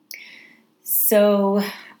 So.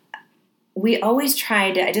 We always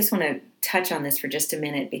try to, I just want to touch on this for just a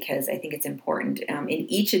minute because I think it's important. In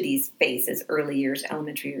each of these phases, early years,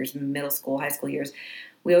 elementary years, middle school, high school years,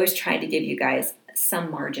 we always try to give you guys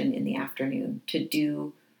some margin in the afternoon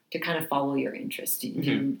to kind of follow your interest. Do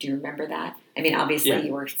you remember that? I mean, obviously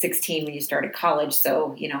you were 16 when you started college,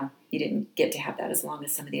 so, You didn't get to have that as long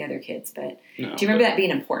as some of the other kids, but No, do you remember that being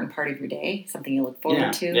an important part of your day? Something you look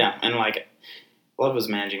forward to? Yeah, and like a lot of us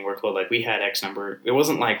managing workload. Like we had X number. It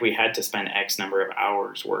wasn't like we had to spend X number of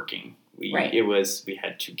hours working. It was we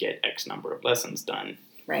had to get X number of lessons done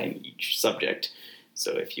in each subject.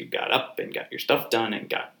 So if you got up and got your stuff done and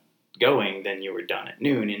got going, then you were done at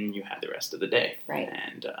noon and you had the rest of the day. Right.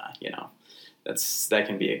 And that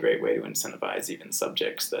can be a great way to incentivize even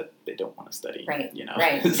subjects that they don't want to study. Right.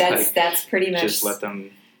 Right. That's pretty much just let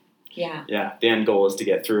them. Yeah. Yeah. The end goal is to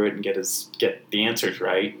get through it and get the answers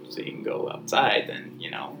right, so you can go outside. Then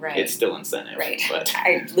it's still incentive. Right. But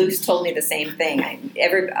Luke's told me the same thing.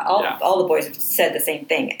 All the boys have said the same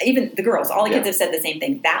thing. Even the girls, all the kids have said the same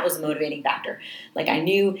thing. That was a motivating factor. Like I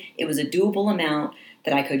knew it was a doable amount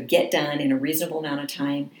that I could get done in a reasonable amount of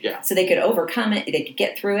time. Yeah. So they could overcome it. They could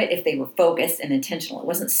get through it if they were focused and intentional. It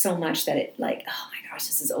wasn't so much that it like, oh my gosh,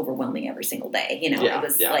 this is overwhelming every single day. It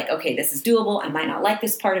was like, okay, this is doable. I might not like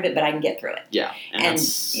this part of it, but I can get through it. Yeah. And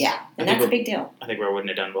that's a big deal. I think where I wouldn't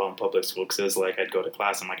have done well in public school because it was like I'd go to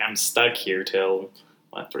class. I'm like, I'm stuck here till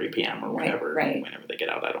 3 p.m. or whenever. Whenever they get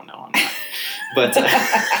out, I don't know. I'm not. But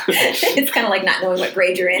it's kind of like not knowing what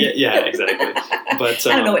grade you're in. Yeah, exactly. But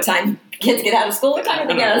I don't know what time kids get out of school. What time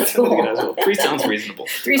do they get out of school? 3 sounds reasonable.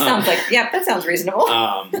 3 sounds like, that sounds reasonable.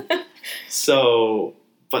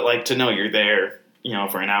 But like to know you're there,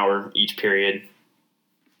 for an hour each period,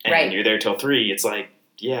 and you're there till 3. It's like,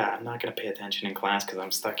 I'm not going to pay attention in class because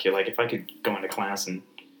I'm stuck here. Like if I could go into class and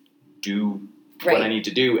do what I need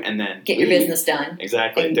to do and then get your business done.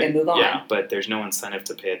 Exactly. And move on. Yeah, but there's no incentive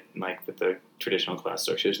to pay it, like with the traditional class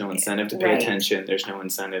structure. There's no incentive to pay attention. There's no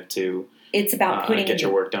incentive to it's about get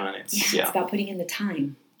your work done. It's about putting in the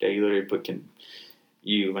time. Yeah, you literally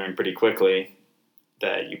you learn pretty quickly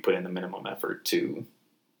that you put in the minimum effort to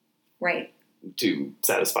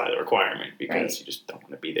satisfy the requirement because you just don't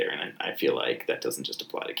want to be there. And I feel like that doesn't just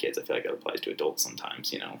apply to kids. I feel like that applies to adults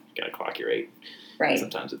sometimes. You got to clock your 8. Right.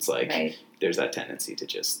 Sometimes it's like there's that tendency to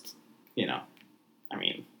just,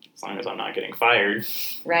 as long as I'm not getting fired,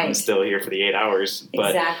 I'm still here for the 8 hours.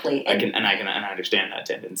 But exactly. I understand that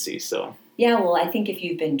tendency. So yeah, well, I think if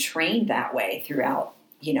you've been trained that way throughout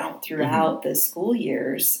the school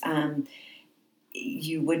years,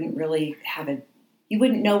 you wouldn't really you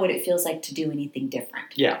wouldn't know what it feels like to do anything different.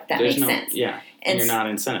 Yeah, that makes sense. Yeah, and you're not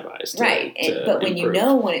incentivized. But when you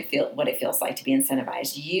know what it feels like to be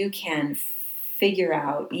incentivized, you can figure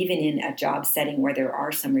out, even in a job setting where there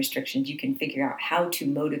are some restrictions, you can figure out how to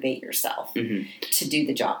motivate yourself to do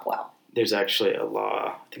the job well. There's actually a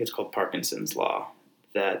law, I think it's called Parkinson's law,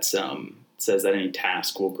 that says that any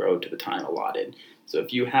task will grow to the time allotted. So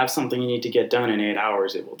if you have something you need to get done in 8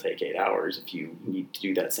 hours, it will take 8 hours. If you need to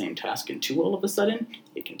do that same task in 2 all of a sudden,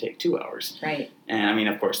 it can take 2 hours. Right. And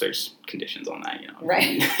of course, there's conditions on that.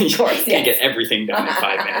 Right. Of course, you can't get everything done in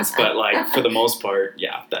 5 minutes. But for the most part,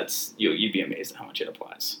 that's you'd be amazed at how much it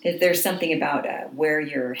applies. There's something about where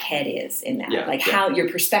your head is in that, how your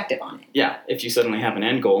perspective on it. Yeah. If you suddenly have an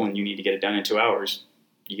end goal and you need to get it done in 2 hours,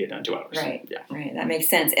 you get done in 2 hours. Right. Yeah. Right. That makes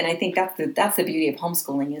sense. And I think that's the beauty of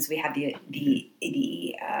homeschooling is we have the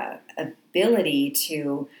ability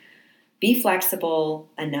to be flexible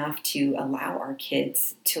enough to allow our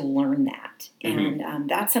kids to learn that. And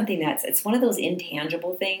that's something it's one of those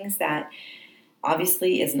intangible things that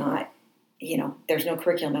obviously is not, there's no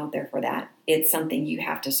curriculum out there for that. It's something you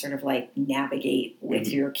have to sort of like navigate with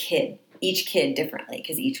your kid. Each kid differently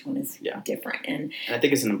because each one is different. And I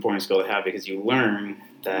think it's an important skill to have because you learn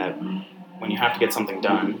that when you have to get something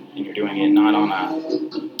done and you're doing it not on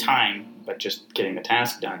a time but just getting the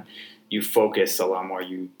task done, you focus a lot more.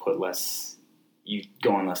 You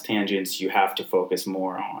go on less tangents. You have to focus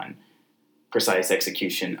more on precise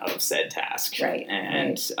execution of said task. Right.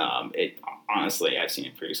 And it honestly, I've seen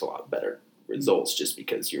it produce a lot better results just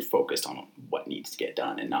because you're focused on what needs to get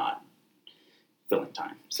done and not filling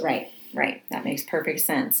time. So. Right. That makes perfect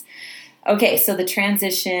sense. Okay, so the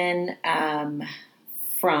transition we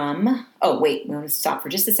want to stop for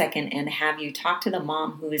just a second and have you talk to the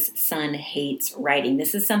mom whose son hates writing.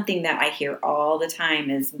 This is something that I hear all the time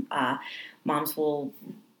is moms will,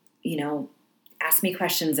 ask me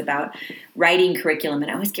questions about writing curriculum,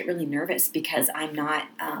 and I always get really nervous because I'm not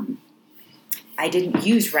I didn't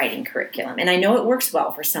use writing curriculum. And I know it works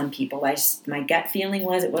well for some people. My gut feeling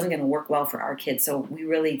was it wasn't going to work well for our kids. So we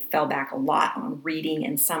really fell back a lot on reading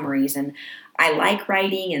and summaries. And I like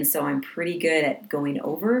writing, and so I'm pretty good at going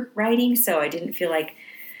over writing. So I didn't feel like,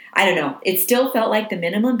 I don't know, it still felt like the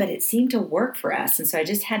minimum, but it seemed to work for us. And so I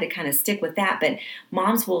just had to kind of stick with that. But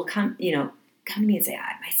moms will come to me and say,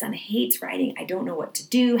 my son hates writing. I don't know what to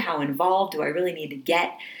do. How involved do I really need to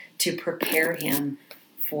get to prepare him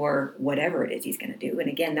for whatever it is he's going to do. And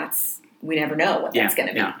again, we never know what that's going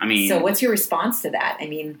to be. Yeah. I mean, so what's your response to that? I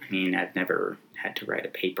mean, I've never had to write a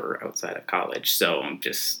paper outside of college, so I'm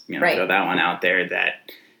just, Right. throw that one out there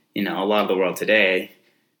that, a lot of the world today,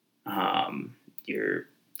 you're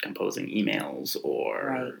composing emails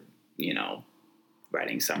or,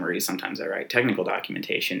 writing summaries. Sometimes I write technical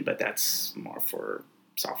documentation, but that's more for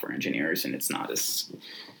software engineers, and it's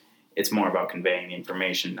more about conveying the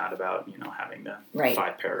information, not about, having the Right.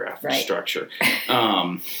 5-paragraph Right. structure.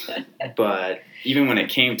 But even when it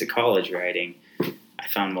came to college writing, I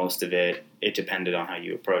found most of it depended on how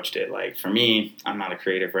you approached it. Like for me, I'm not a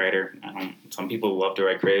creative writer. Some people love to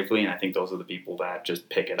write creatively, and I think those are the people that just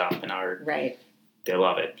pick it up and Right. they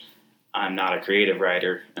love it. I'm not a creative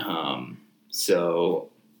writer. So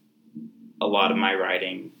a lot of my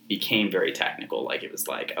writing became very technical. Like it was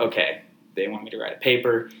like, okay, they want me to write a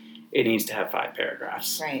paper. It needs to have 5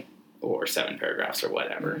 paragraphs. Right. Or 7 paragraphs or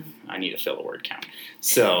whatever. Mm-hmm. I need to fill a word count.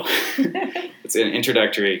 So it's an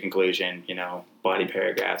introductory, conclusion, body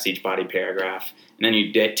paragraphs, each body paragraph. And then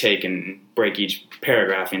you take and break each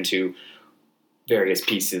paragraph into various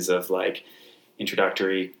pieces of like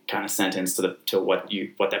introductory kind of sentence to what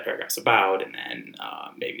that paragraph's about, and then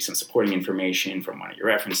maybe some supporting information from one of your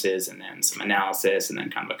references, and then some analysis, and then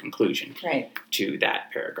kind of a conclusion to that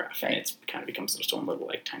paragraph. Right. And it kind of becomes just one little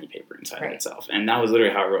like tiny paper inside Right. of itself. And that was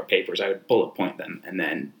literally how I wrote papers. I would bullet point them and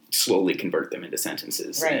then slowly convert them into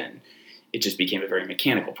sentences. Right. And it just became a very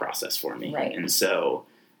mechanical process for me. Right. And so,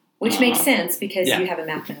 which makes sense because yeah. you have a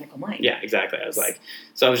mathematical mind. Yeah, exactly. I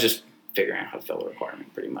was just figuring out how to fill a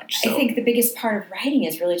requirement pretty much. So, I think the biggest part of writing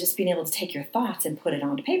is really just being able to take your thoughts and put it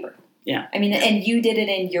onto paper. Yeah. I mean, and you did it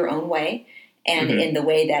in your own way and Mm-hmm. in the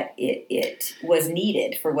way that it was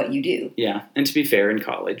needed for what you do. Yeah. And to be fair, in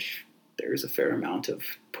college, there's a fair amount of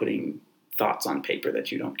putting thoughts on paper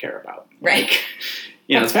that you don't care about. Right.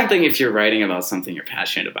 Like, it's one thing if you're writing about something you're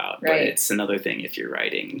passionate about, Right. but it's another thing if you're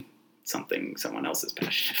writing something someone else is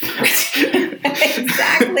passionate about.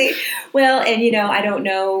 Exactly. Well, and I don't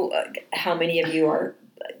know how many of you are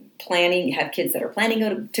have kids that are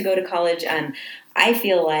planning to go to college. I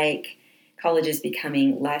feel like college is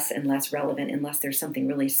becoming less and less relevant unless there's something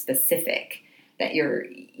really specific that you're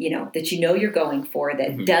going for that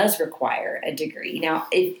Mm-hmm. does require a degree. Now,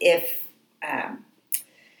 if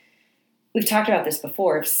we've talked about this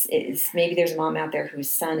before, if maybe there's a mom out there whose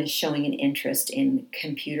son is showing an interest in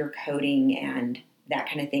computer coding and that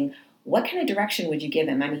kind of thing, what kind of direction would you give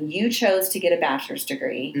him? I mean, you chose to get a bachelor's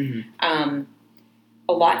degree. Mm-hmm.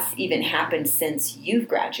 A lot's even happened since you've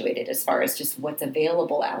graduated as far as just what's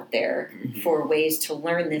available out there Mm-hmm. for ways to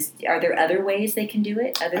learn this. Are there other ways they can do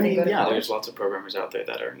it other than go to college? There's lots of programmers out there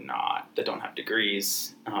that don't have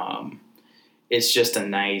degrees. It's just a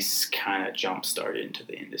nice kind of jump start into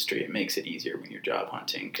the industry. It makes it easier when you're job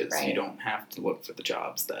hunting because Right. you don't have to look for the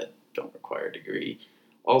jobs that don't require a degree.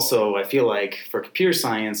 Also, I feel like for computer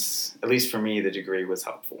science, at least for me, the degree was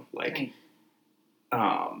helpful. Like,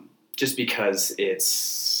 Right. Just because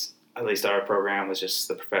at least our program was just,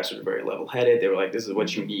 the professors were very level-headed. They were like, this is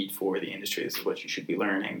what you need for the industry. This is what you should be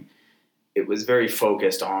learning. It was very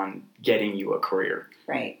focused on getting you a career.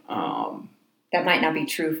 Right. That might not be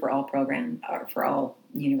true for all or for all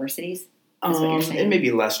universities. That's what you're saying. It may be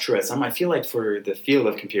less true at some. I feel like for the field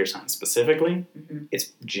of computer science specifically, Mm-hmm.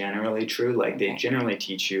 it's generally true. Like they generally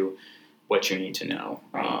teach you what you need to know.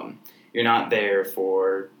 Right. You're not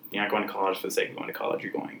going to college for the sake of going to college.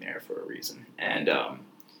 You're going there for a reason. And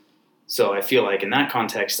so I feel like in that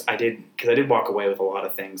context, I did walk away with a lot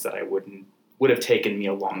of things that would have taken me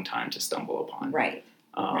a long time to stumble upon. Right.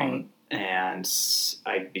 Right. And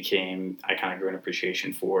I kind of grew an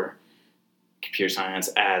appreciation for computer science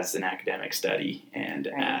as an academic study and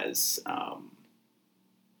Right. as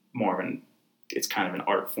more of it's kind of an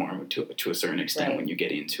art form to a certain extent Right. when you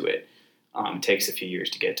get into it. It takes a few years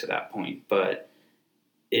to get to that point, but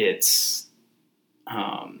it's,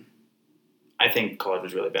 I think college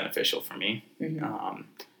was really beneficial for me. Mm-hmm.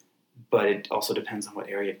 But it also depends on what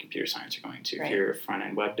area of computer science you're going to. Right. If you're a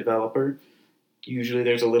front-end web developer, usually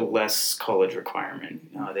there's a little less college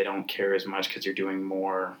requirement. They don't care as much because you're doing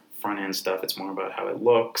more front-end stuff. It's more about how it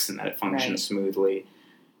looks and that it functions Right. smoothly.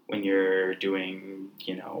 When you're doing,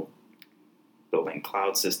 building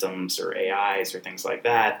cloud systems or AIs or things like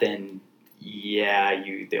that, then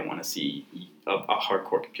they want to see a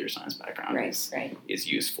hardcore computer science background is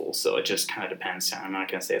useful. So it just kind of depends. I'm not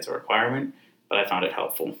going to say it's a requirement, but I found it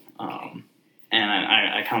helpful. And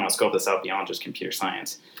I kind of want to scope this out beyond just computer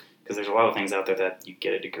science because there's a lot of things out there that you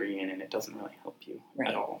get a degree in and it doesn't really help you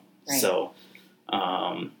at all. Right. So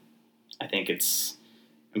I think it's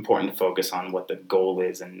important to focus on what the goal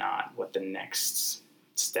is and not what the next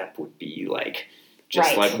step would be like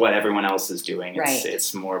just like what everyone else is doing.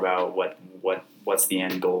 It's more about what's the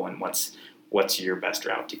end goal and what's your best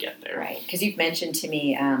route to get there. Right, because you've mentioned to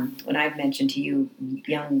me, when I've mentioned to you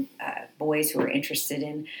young boys who are interested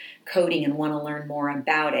in coding and want to learn more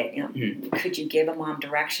about it, could you give a mom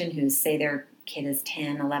direction who, say their kid is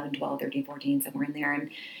 10, 11, 12, 13, 14, somewhere in there, and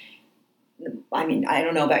I mean, I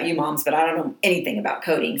don't know about you moms, but I don't know anything about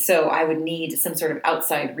coding, so I would need some sort of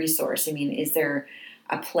outside resource. I mean, is there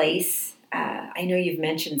a place? I know you've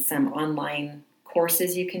mentioned some online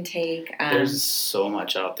courses you can take. There's so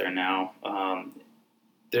much out there now.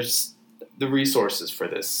 There's the resources for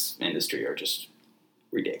this industry are just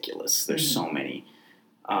ridiculous. There's so many,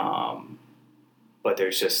 but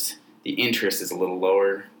there's just the interest is a little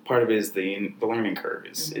lower. Part of it is the learning curve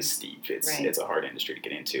is steep. It's a hard industry to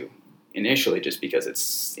get into initially, just because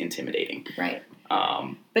it's intimidating. Right.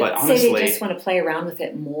 But honestly, say they just want to play around with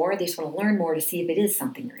it more. They just want to learn more to see if it is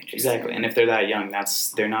something they're interested in. Exactly. And if they're that young,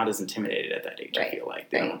 they're not as intimidated at that age. Right. I feel like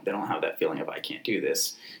they don't have that feeling of I can't do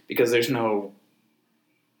this, because there's no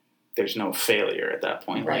failure at that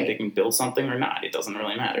point. Right. Like they can build something or not. It doesn't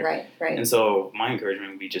really matter. Right. And so my encouragement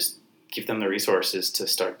would be just give them the resources to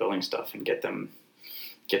start building stuff and get them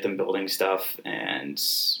building stuff, and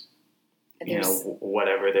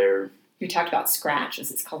whatever they're. You talked about Scratch.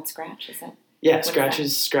 Is it called Scratch? Is that? Yeah, Scratch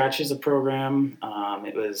is a program.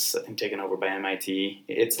 It was, I think, taken over by MIT.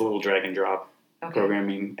 It's a little drag and drop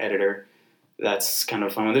programming editor. That's kind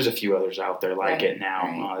of fun. There's a few others out there like it now.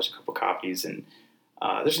 Right. There's a couple copies, and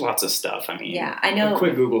there's lots of stuff. I mean, I know. A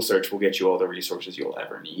quick Google search will get you all the resources you'll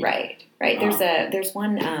ever need. Right. There's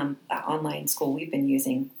one online school we've been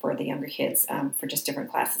using for the younger kids for just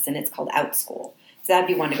different classes, and it's called OutSchool. So that'd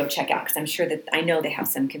be one to go check out, because I'm sure that I know they have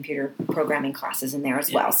some computer programming classes in there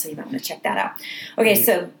as well. So you might want to check that out. Okay,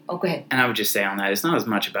 so go ahead. And I would just say on that, it's not as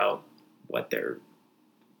much about what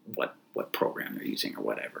program they're using or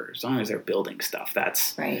whatever. As long as they're building stuff,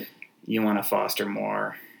 that's right. You want to foster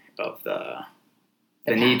more of the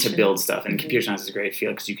need to build stuff. And computer science is a great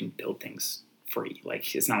field because you can build things free.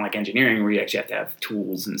 Like, it's not like engineering where you actually have to have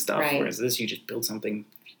tools and stuff. Right. Whereas this, you just build something,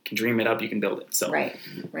 you can dream it up, you can build it. So right.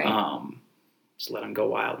 just let them go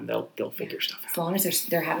wild, and they'll figure stuff out. As long as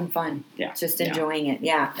they're having fun, just enjoying it.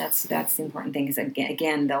 Yeah, that's the important thing. Because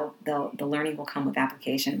again, the learning will come with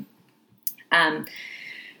application.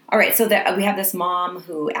 All right, so we have this mom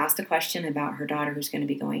who asked a question about her daughter who's going to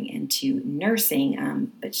be going into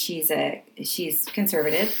nursing, but she's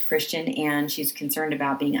conservative Christian, and she's concerned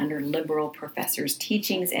about being under liberal professors'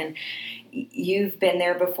 teachings. And you've been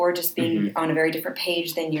there before, just being on a very different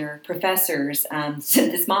page than your professors. So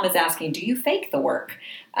this mom is asking, do you fake the work?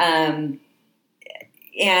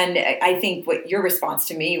 And I think what your response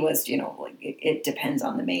to me was, it depends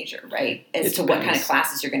on the major, right? As to what kind of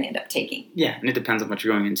classes you're going to end up taking. Yeah, and it depends on what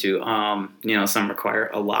you're going into. Some require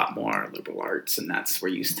a lot more liberal arts, and that's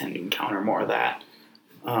where you tend to encounter more of that.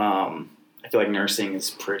 I feel like nursing is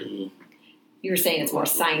pretty... You were saying it's more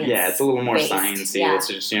science. Yeah, it's a little more sciencey. Yeah. It's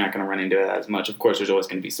just, you're not going to run into it as much. Of course, there's always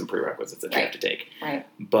going to be some prerequisites that you have to take. Right.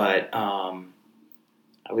 But I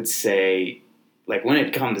would say, like, when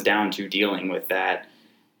it comes down to dealing with that,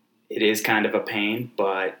 it is kind of a pain,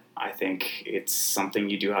 but I think it's something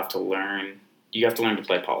you do have to learn. You have to learn to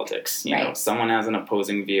play politics. You know, someone has an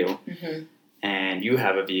opposing view, and you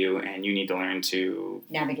have a view, and you need to learn to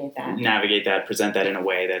navigate that, present that in a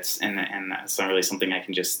way that's not really something I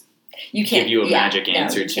can just give you a magic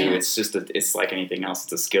answer to. It's just it's like anything else.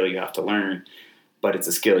 It's a skill you have to learn, but it's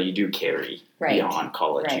a skill you do carry beyond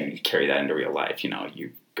college. Right. You carry that into real life.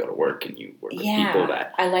 You go to work and you work with people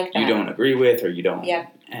that I like that. you don't agree with, or you don't. Yeah.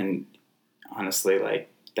 And honestly, like,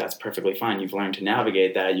 that's perfectly fine. You've learned to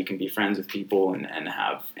navigate that. You can be friends with people and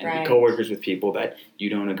be coworkers with people that you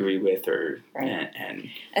don't agree with, and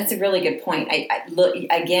that's a really good point. I look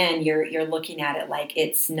again. You're looking at it like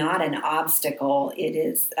it's not an obstacle. It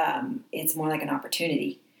is. It's more like an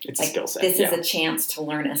opportunity. It's a skill set. This is a chance to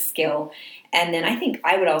learn a skill. And then I think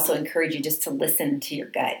I would also encourage you just to listen to your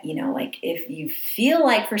gut. Like, if you feel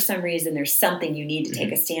like for some reason there's something you need to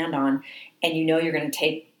take a stand on, and you're going to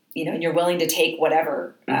take, and you're willing to take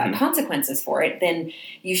whatever consequences for it, then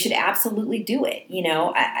you should absolutely do it.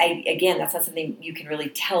 Again, that's not something you can really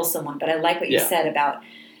tell someone, but I like what you said about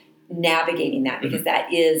navigating that, because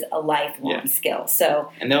that is a lifelong skill.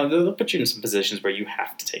 So, and they'll put you in some positions where you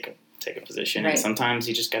have to take a position, and sometimes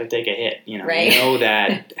you just got to take a hit. You know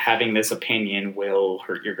that having this opinion will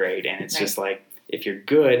hurt your grade, and it's just like, if you're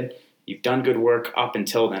good, you've done good work up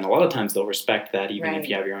until then. A lot of times they'll respect that, even if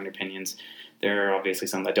you have your own opinions. There are obviously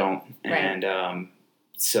some that don't, and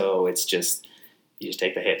so it's just you just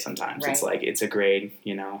take the hit sometimes. Right. It's like, it's a grade,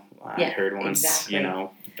 I heard once, exactly.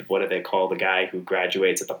 What do they call the guy who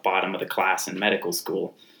graduates at the bottom of the class in medical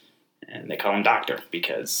school? And they call him doctor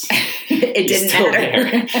because it he's didn't still matter.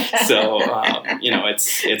 there. So,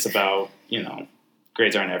 it's about,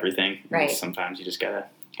 grades aren't everything. Right. Sometimes you just gotta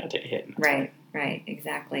take a hit. And Right,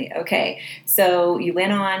 exactly. Okay, so you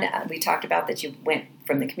went on, we talked about that you went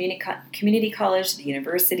from the community college to the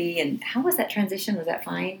university, and how was that transition? Was that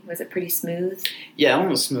fine? Was it pretty smooth? Yeah, it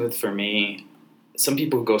was smooth for me. Some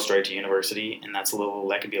people go straight to university, and that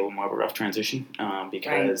can be a little more of a rough transition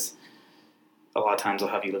because a lot of times they'll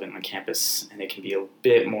have you living on campus, and it can be a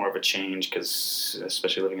bit more of a change because,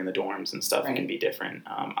 especially living in the dorms and stuff, it can be different.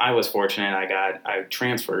 I was fortunate. I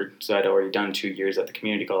transferred, so I'd already done 2 years at the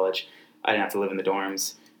community college. I didn't have to live in the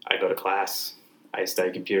dorms. I'd go to class. I'd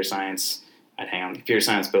study computer science. I'd hang out in the computer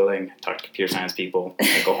science building, talk to computer science people.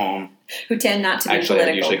 I'd go home. Who tend not to be political.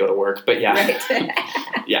 I'd usually go to work, but yeah. Right.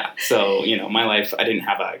 Yeah, so, my life, I didn't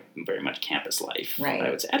have a very much campus life. Right.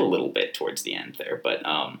 I would say I had a little bit towards the end there, but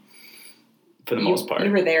for the most part.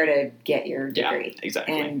 You were there to get your degree. Yeah,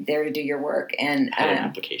 exactly. And there to do your work. And had an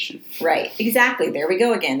application. Right, exactly. There we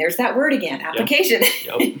go again. There's that word again, application.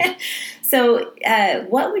 Yep. So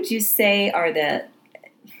what would you say are the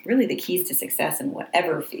keys to success in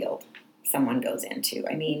whatever field someone goes into?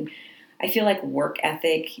 I mean, I feel like work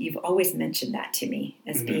ethic, you've always mentioned that to me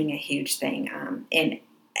as being a huge thing. And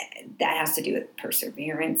that has to do with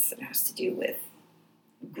perseverance. It has to do with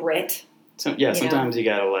grit. So, sometimes you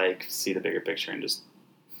gotta see the bigger picture and just,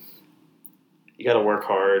 you gotta work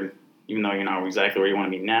hard, even though you're not exactly where you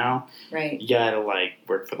want to be now. Right. You gotta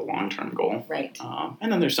work for the long-term goal. Right.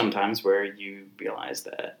 And then there's some times where you realize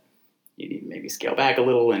that you need to maybe scale back a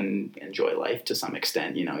little and enjoy life to some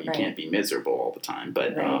extent. You can't be miserable all the time,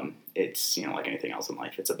 but it's, like anything else in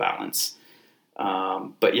life, it's a balance.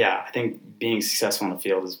 But yeah, I think being successful in the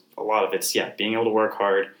field is a lot of it's, being able to work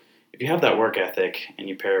hard. If you have that work ethic and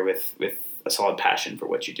you pair it with a solid passion for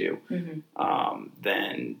what you do,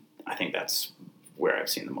 then I think that's where I've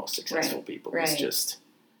seen the most successful people. It's just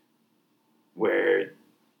where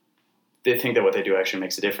they think that what they do actually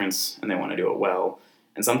makes a difference and they want to do it well.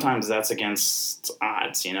 And sometimes that's against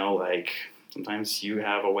odds, sometimes you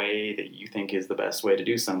have a way that you think is the best way to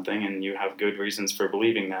do something and you have good reasons for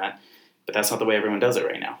believing that, but that's not the way everyone does it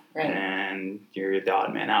right now. Right. And you're the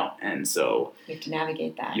odd man out. And so you have to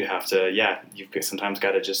navigate that. You have to, you've sometimes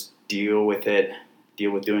got to just deal with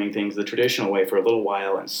doing things the traditional way for a little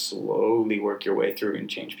while and slowly work your way through and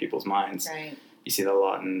change people's minds. Right. You see that a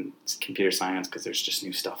lot in computer science because there's just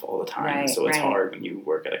new stuff all the time. Right, so it's hard when you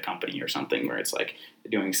work at a company or something where it's like they're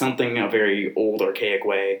doing something a very old, archaic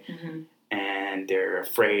way, and they're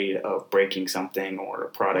afraid of breaking something or a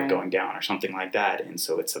product going down or something like that. And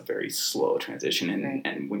so it's a very slow transition.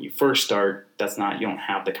 And when you first start, you don't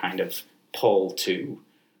have the kind of pull to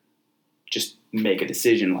just make a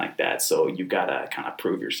decision like that. So you got to kind of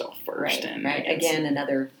prove yourself first. Right. Again,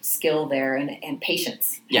 another skill there and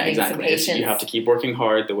patience. Yeah, exactly. You have to keep working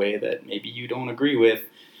hard the way that maybe you don't agree with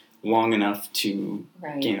long enough to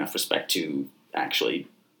gain enough respect to actually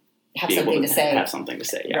have something to say. Have something to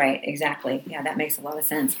say, yeah. Right, exactly. Yeah, that makes a lot of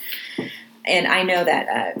sense. And I know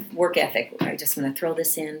that work ethic, I just want to throw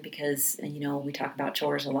this in because, we talk about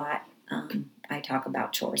chores a lot. I talk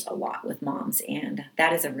about chores a lot with moms, and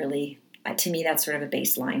that is a really, to me, that's sort of a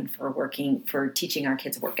baseline for teaching our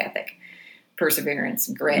kids work ethic, perseverance,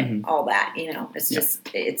 grit, all that, it's just,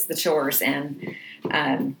 it's the chores. And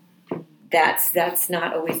that's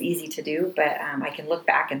not always easy to do, but I can look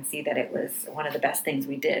back and see that it was one of the best things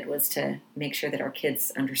we did was to make sure that our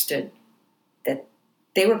kids understood that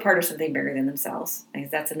they were part of something bigger than themselves.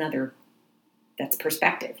 Because that's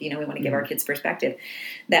perspective. We want to give our kids perspective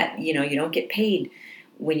that, you don't get paid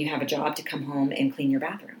when you have a job to come home and clean your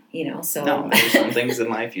bathroom, so. No, there's some things in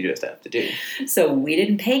life you just have to do. So we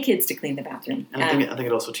didn't pay kids to clean the bathroom. And I think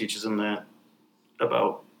it also teaches them that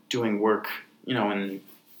about doing work, and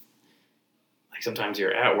sometimes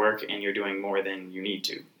you're at work and you're doing more than you need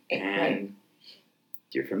to. And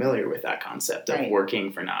you're familiar with that concept of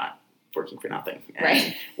working for nothing.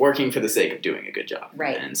 And working for the sake of doing a good job.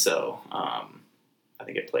 Right. And so I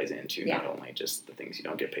think it plays into not only just the things you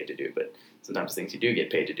don't get paid to do, but sometimes things you do get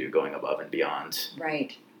paid to do going above and beyond.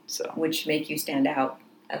 Right. So which make you stand out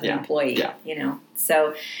as an employee,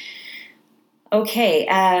 So, okay,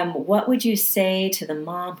 what would you say to the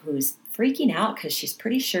mom who's freaking out because she's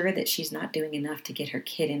pretty sure that she's not doing enough to get her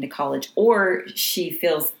kid into college, or she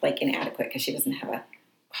feels like inadequate because she doesn't have a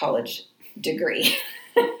college degree?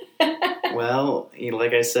 Well,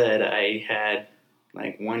 like I said, I had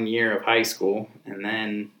 1 year of high school, and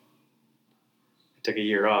then took a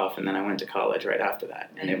year off, and then I went to college right after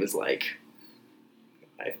that, and it was like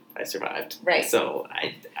I survived. Right. So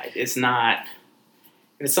it's not.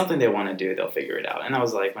 If it's something they want to do, they'll figure it out. And that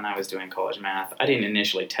was like when I was doing college math. I didn't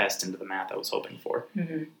initially test into the math I was hoping for,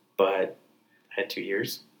 but I had 2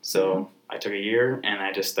 years. So I took a year and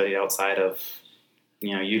I just studied outside of,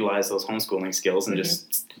 utilize those homeschooling skills and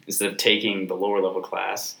just instead of taking the lower level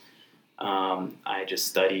class, I just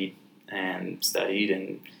studied. And at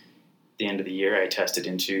the end of the year, I tested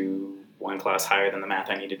into one class higher than the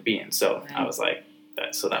math I needed to be in. So I was like,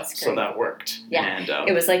 so that worked. Yeah, and,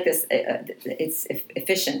 it was like this. It's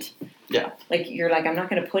efficient. Yeah, like you're like, I'm not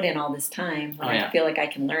going to put in all this time when I feel like I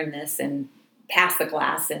can learn this and pass the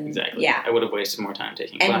class. And exactly. Yeah, I would have wasted more time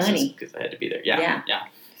taking and classes money because I had to be there. Yeah.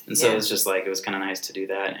 And so it's just like it was kind of nice to do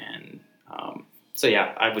that. And so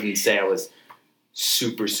I wouldn't say I was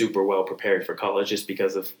super super well prepared for college just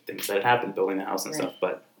because of things that had happened, building the house and stuff.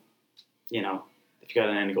 But if you got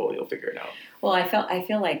an end goal, you'll figure it out. Well, I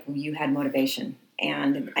feel like you had motivation.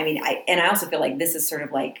 And I mean, I also feel like this is sort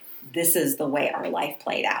of like, this is the way our life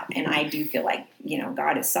played out. And I do feel like,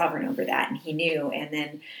 God is sovereign over that. And he knew. And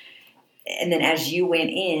then as you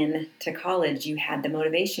went in to college, you had the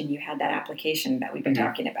motivation, you had that application that we've been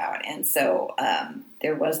talking about. And so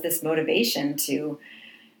there was this motivation to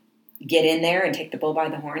get in there and take the bull by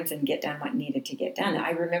the horns and get done what needed to get done.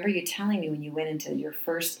 I remember you telling me when you went into your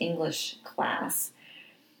first English class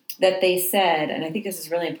that they said, and I think this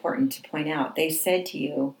is really important to point out, they said to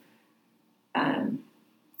you,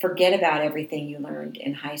 forget about everything you learned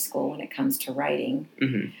in high school when it comes to writing,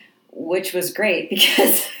 which was great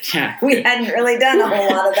because we hadn't really done a whole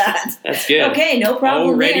lot of that. That's good. Okay, no problem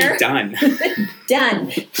Already there. done. Done.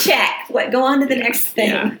 Check. Go on to the next thing.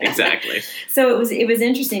 Yeah, exactly. So it was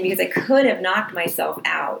interesting because I could have knocked myself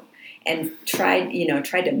out and tried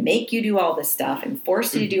to make you do all this stuff and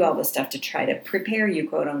force you to do all this stuff to try to prepare you,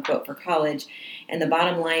 quote unquote, for college. And the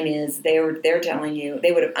bottom line is they're telling you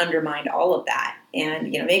they would have undermined all of that.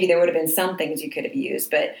 And, maybe there would have been some things you could have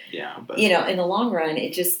used, but in the long run,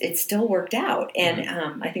 it still worked out. And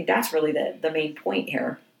I think that's really the main point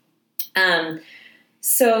here.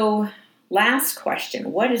 So last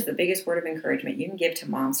question, what is the biggest word of encouragement you can give to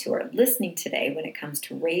moms who are listening today when it comes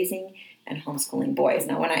to raising and homeschooling boys?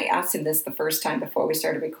 Now, when I asked him this the first time before we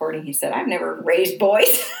started recording, he said, I've never raised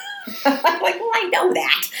boys. I'm like, well, I know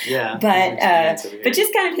that. Yeah. But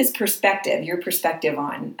just kind of his perspective, your perspective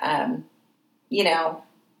on,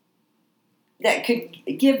 that could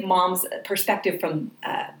give moms a perspective from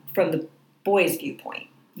the boys' viewpoint,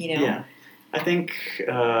 Yeah. I think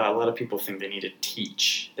a lot of people think they need to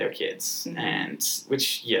teach their kids, and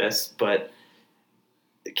which, yes, but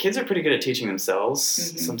the kids are pretty good at teaching themselves.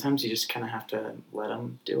 Sometimes you just kind of have to let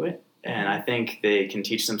them do it. And I think they can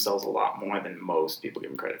teach themselves a lot more than most people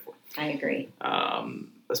give them credit for. I agree.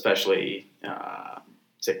 Especially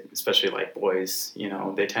like boys,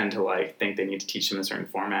 they tend to think they need to teach them a certain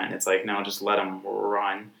format. And it's like, no, just let them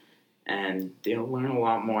run and they'll learn a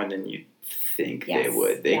lot more than you think they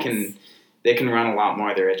would. They can run a lot more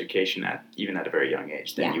of their education even at a very young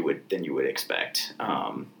age than you would expect.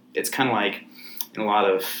 It's kind of like in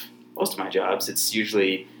most of my jobs, it's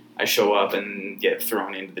usually I show up and get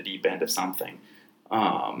thrown into the deep end of something.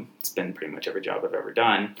 It's been pretty much every job I've ever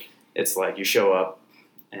done. It's like you show up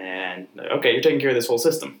and okay, you're taking care of this whole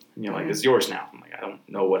system, and you're like, "This is yours now." I'm like, "I don't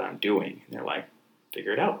know what I'm doing." And they're like,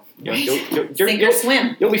 "Figure it out. Sink or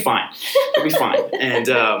swim. You'll be fine. You'll be fine."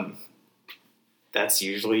 And that's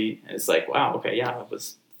usually it's like, "Wow, okay, yeah, it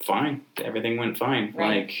was fine. Everything went fine.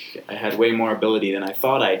 Right. Like I had way more ability than I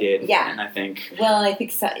thought I did." Yeah. And I think. Well, I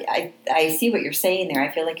think so. I see what you're saying there. I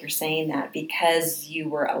feel like you're saying that because you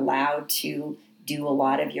were allowed to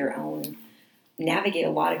do navigate a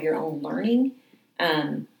lot of your own learning.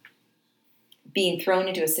 Being thrown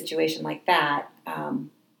into a situation like that,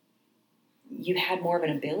 you had more of an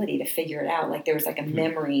ability to figure it out. Like there was like a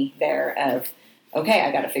memory there of, okay,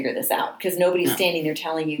 I got to figure this out. Because nobody's standing there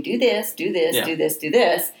telling you, do this, do this, do this, do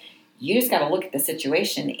this. You just got to look at the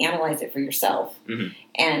situation, analyze it for yourself.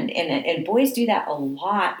 And boys do that a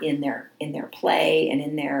lot in their play and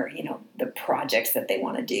in their, the projects that they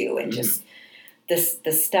want to do. And just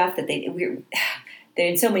the stuff that they're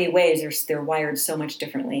in so many ways, they're wired so much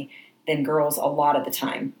differently than girls a lot of the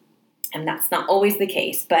time. And that's not always the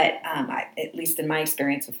case, but at least in my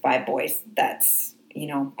experience with 5 boys, that's,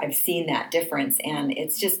 I've seen that difference. And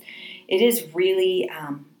it is really,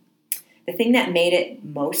 the thing that made it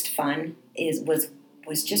most fun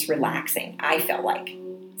was just relaxing, I felt like.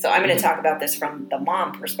 So I'm going to talk about this from the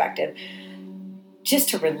mom perspective. just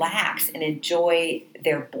to relax and enjoy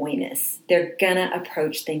their boyness. They're going to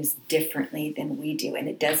approach things differently than we do, and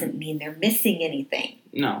it doesn't mean they're missing anything.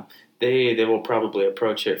 No, they will probably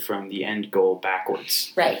approach it from the end goal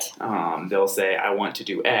backwards. Right. They'll say, I want to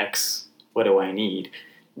do X, what do I need?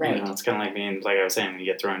 Right. You know, it's kind of like being, like I was saying, when you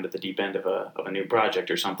get thrown into the deep end of a new project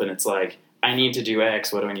or something, it's like, I need to do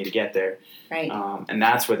X, what do I need to get there? Right. And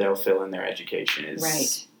that's where they'll fill in their education, is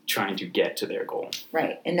right. trying to get to their goal.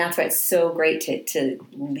 Right. And that's why it's so great to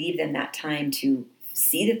leave them that time to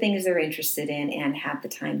see the things they're interested in and have the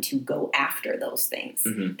time to go after those things.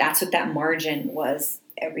 Mm-hmm. That's what that margin was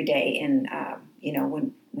every day. And,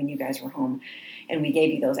 when you guys were home and we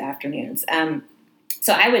gave you those afternoons.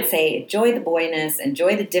 So I would say enjoy the boyness,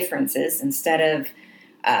 enjoy the differences instead of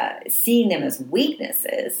seeing them as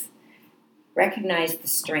weaknesses. Recognize the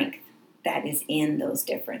strength that is in those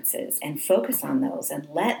differences and focus on those and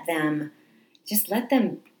let them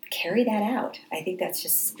carry that out. I think that's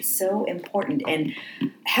just so important. And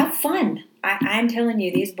have fun. I'm telling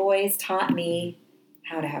you, these boys taught me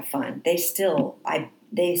how to have fun. They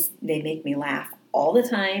make me laugh all the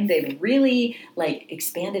time. They've really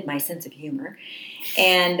expanded my sense of humor.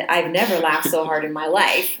 And I've never laughed so hard in my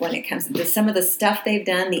life when it comes to some of the stuff they've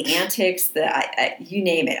done, the antics, you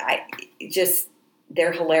name it.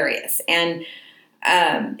 They're hilarious. And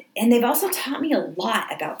they've also taught me a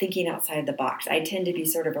lot about thinking outside the box. I tend to be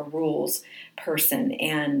sort of a rules person,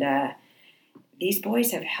 and these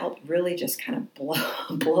boys have helped really just kind of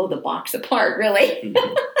blow the box apart, really.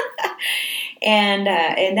 Mm-hmm.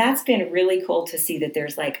 And that's been really cool to see that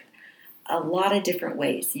there's a lot of different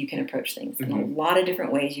ways you can approach things, and mm-hmm. a lot of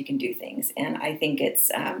different ways you can do things. And I think it's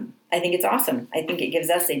awesome. I think it gives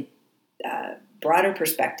us a broader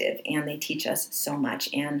perspective, and they teach us so much.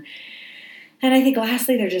 And I think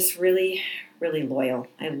lastly, they're just really, really loyal.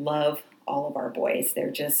 I love all of our boys.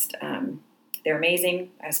 They're just, they're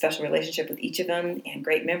amazing. I have a special relationship with each of them and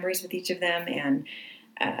great memories with each of them. And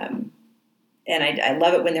I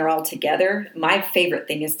love it when they're all together. My favorite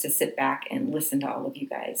thing is to sit back and listen to all of you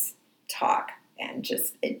guys talk and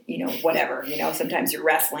just, whatever. Sometimes you're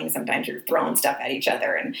wrestling, sometimes you're throwing stuff at each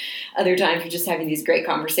other, and other times you're just having these great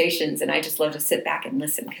conversations. And I just love to sit back and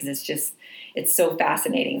listen because it's so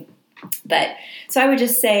fascinating. But so I would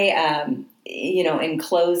just say, in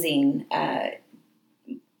closing, I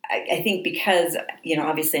think because,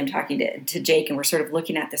 obviously I'm talking to Jake and we're sort of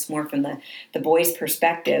looking at this more from the boys'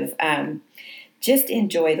 perspective. Just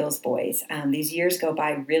enjoy those boys. These years go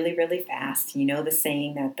by really, really fast. You know the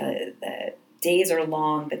saying that the days are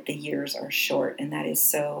long, but the years are short. And that is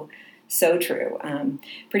so, so true.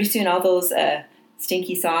 Pretty soon all those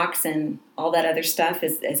stinky socks and all that other stuff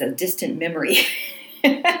is a distant memory.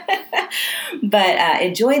 But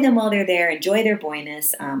enjoy them while they're there. Enjoy their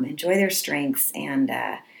boyness. Enjoy their strengths, and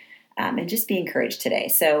just be encouraged today.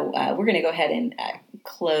 So we're going to go ahead and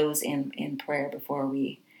close in prayer before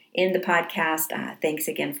we end the podcast. Thanks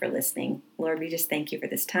again for listening. Lord, we just thank you for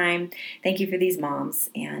this time. Thank you for these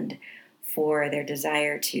moms and for their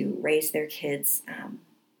desire to raise their kids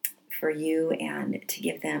for you and to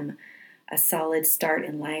give them a solid start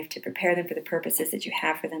in life, to prepare them for the purposes that you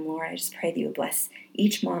have for them, Lord. I just pray that you would bless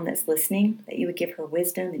each mom that's listening, that you would give her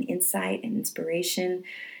wisdom and insight and inspiration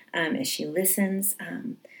as she listens,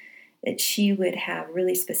 that she would have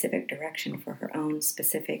really specific direction for her own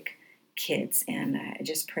specific kids. And I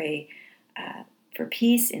just pray for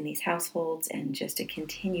peace in these households and just a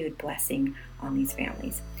continued blessing on these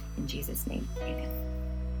families. In Jesus' name, amen.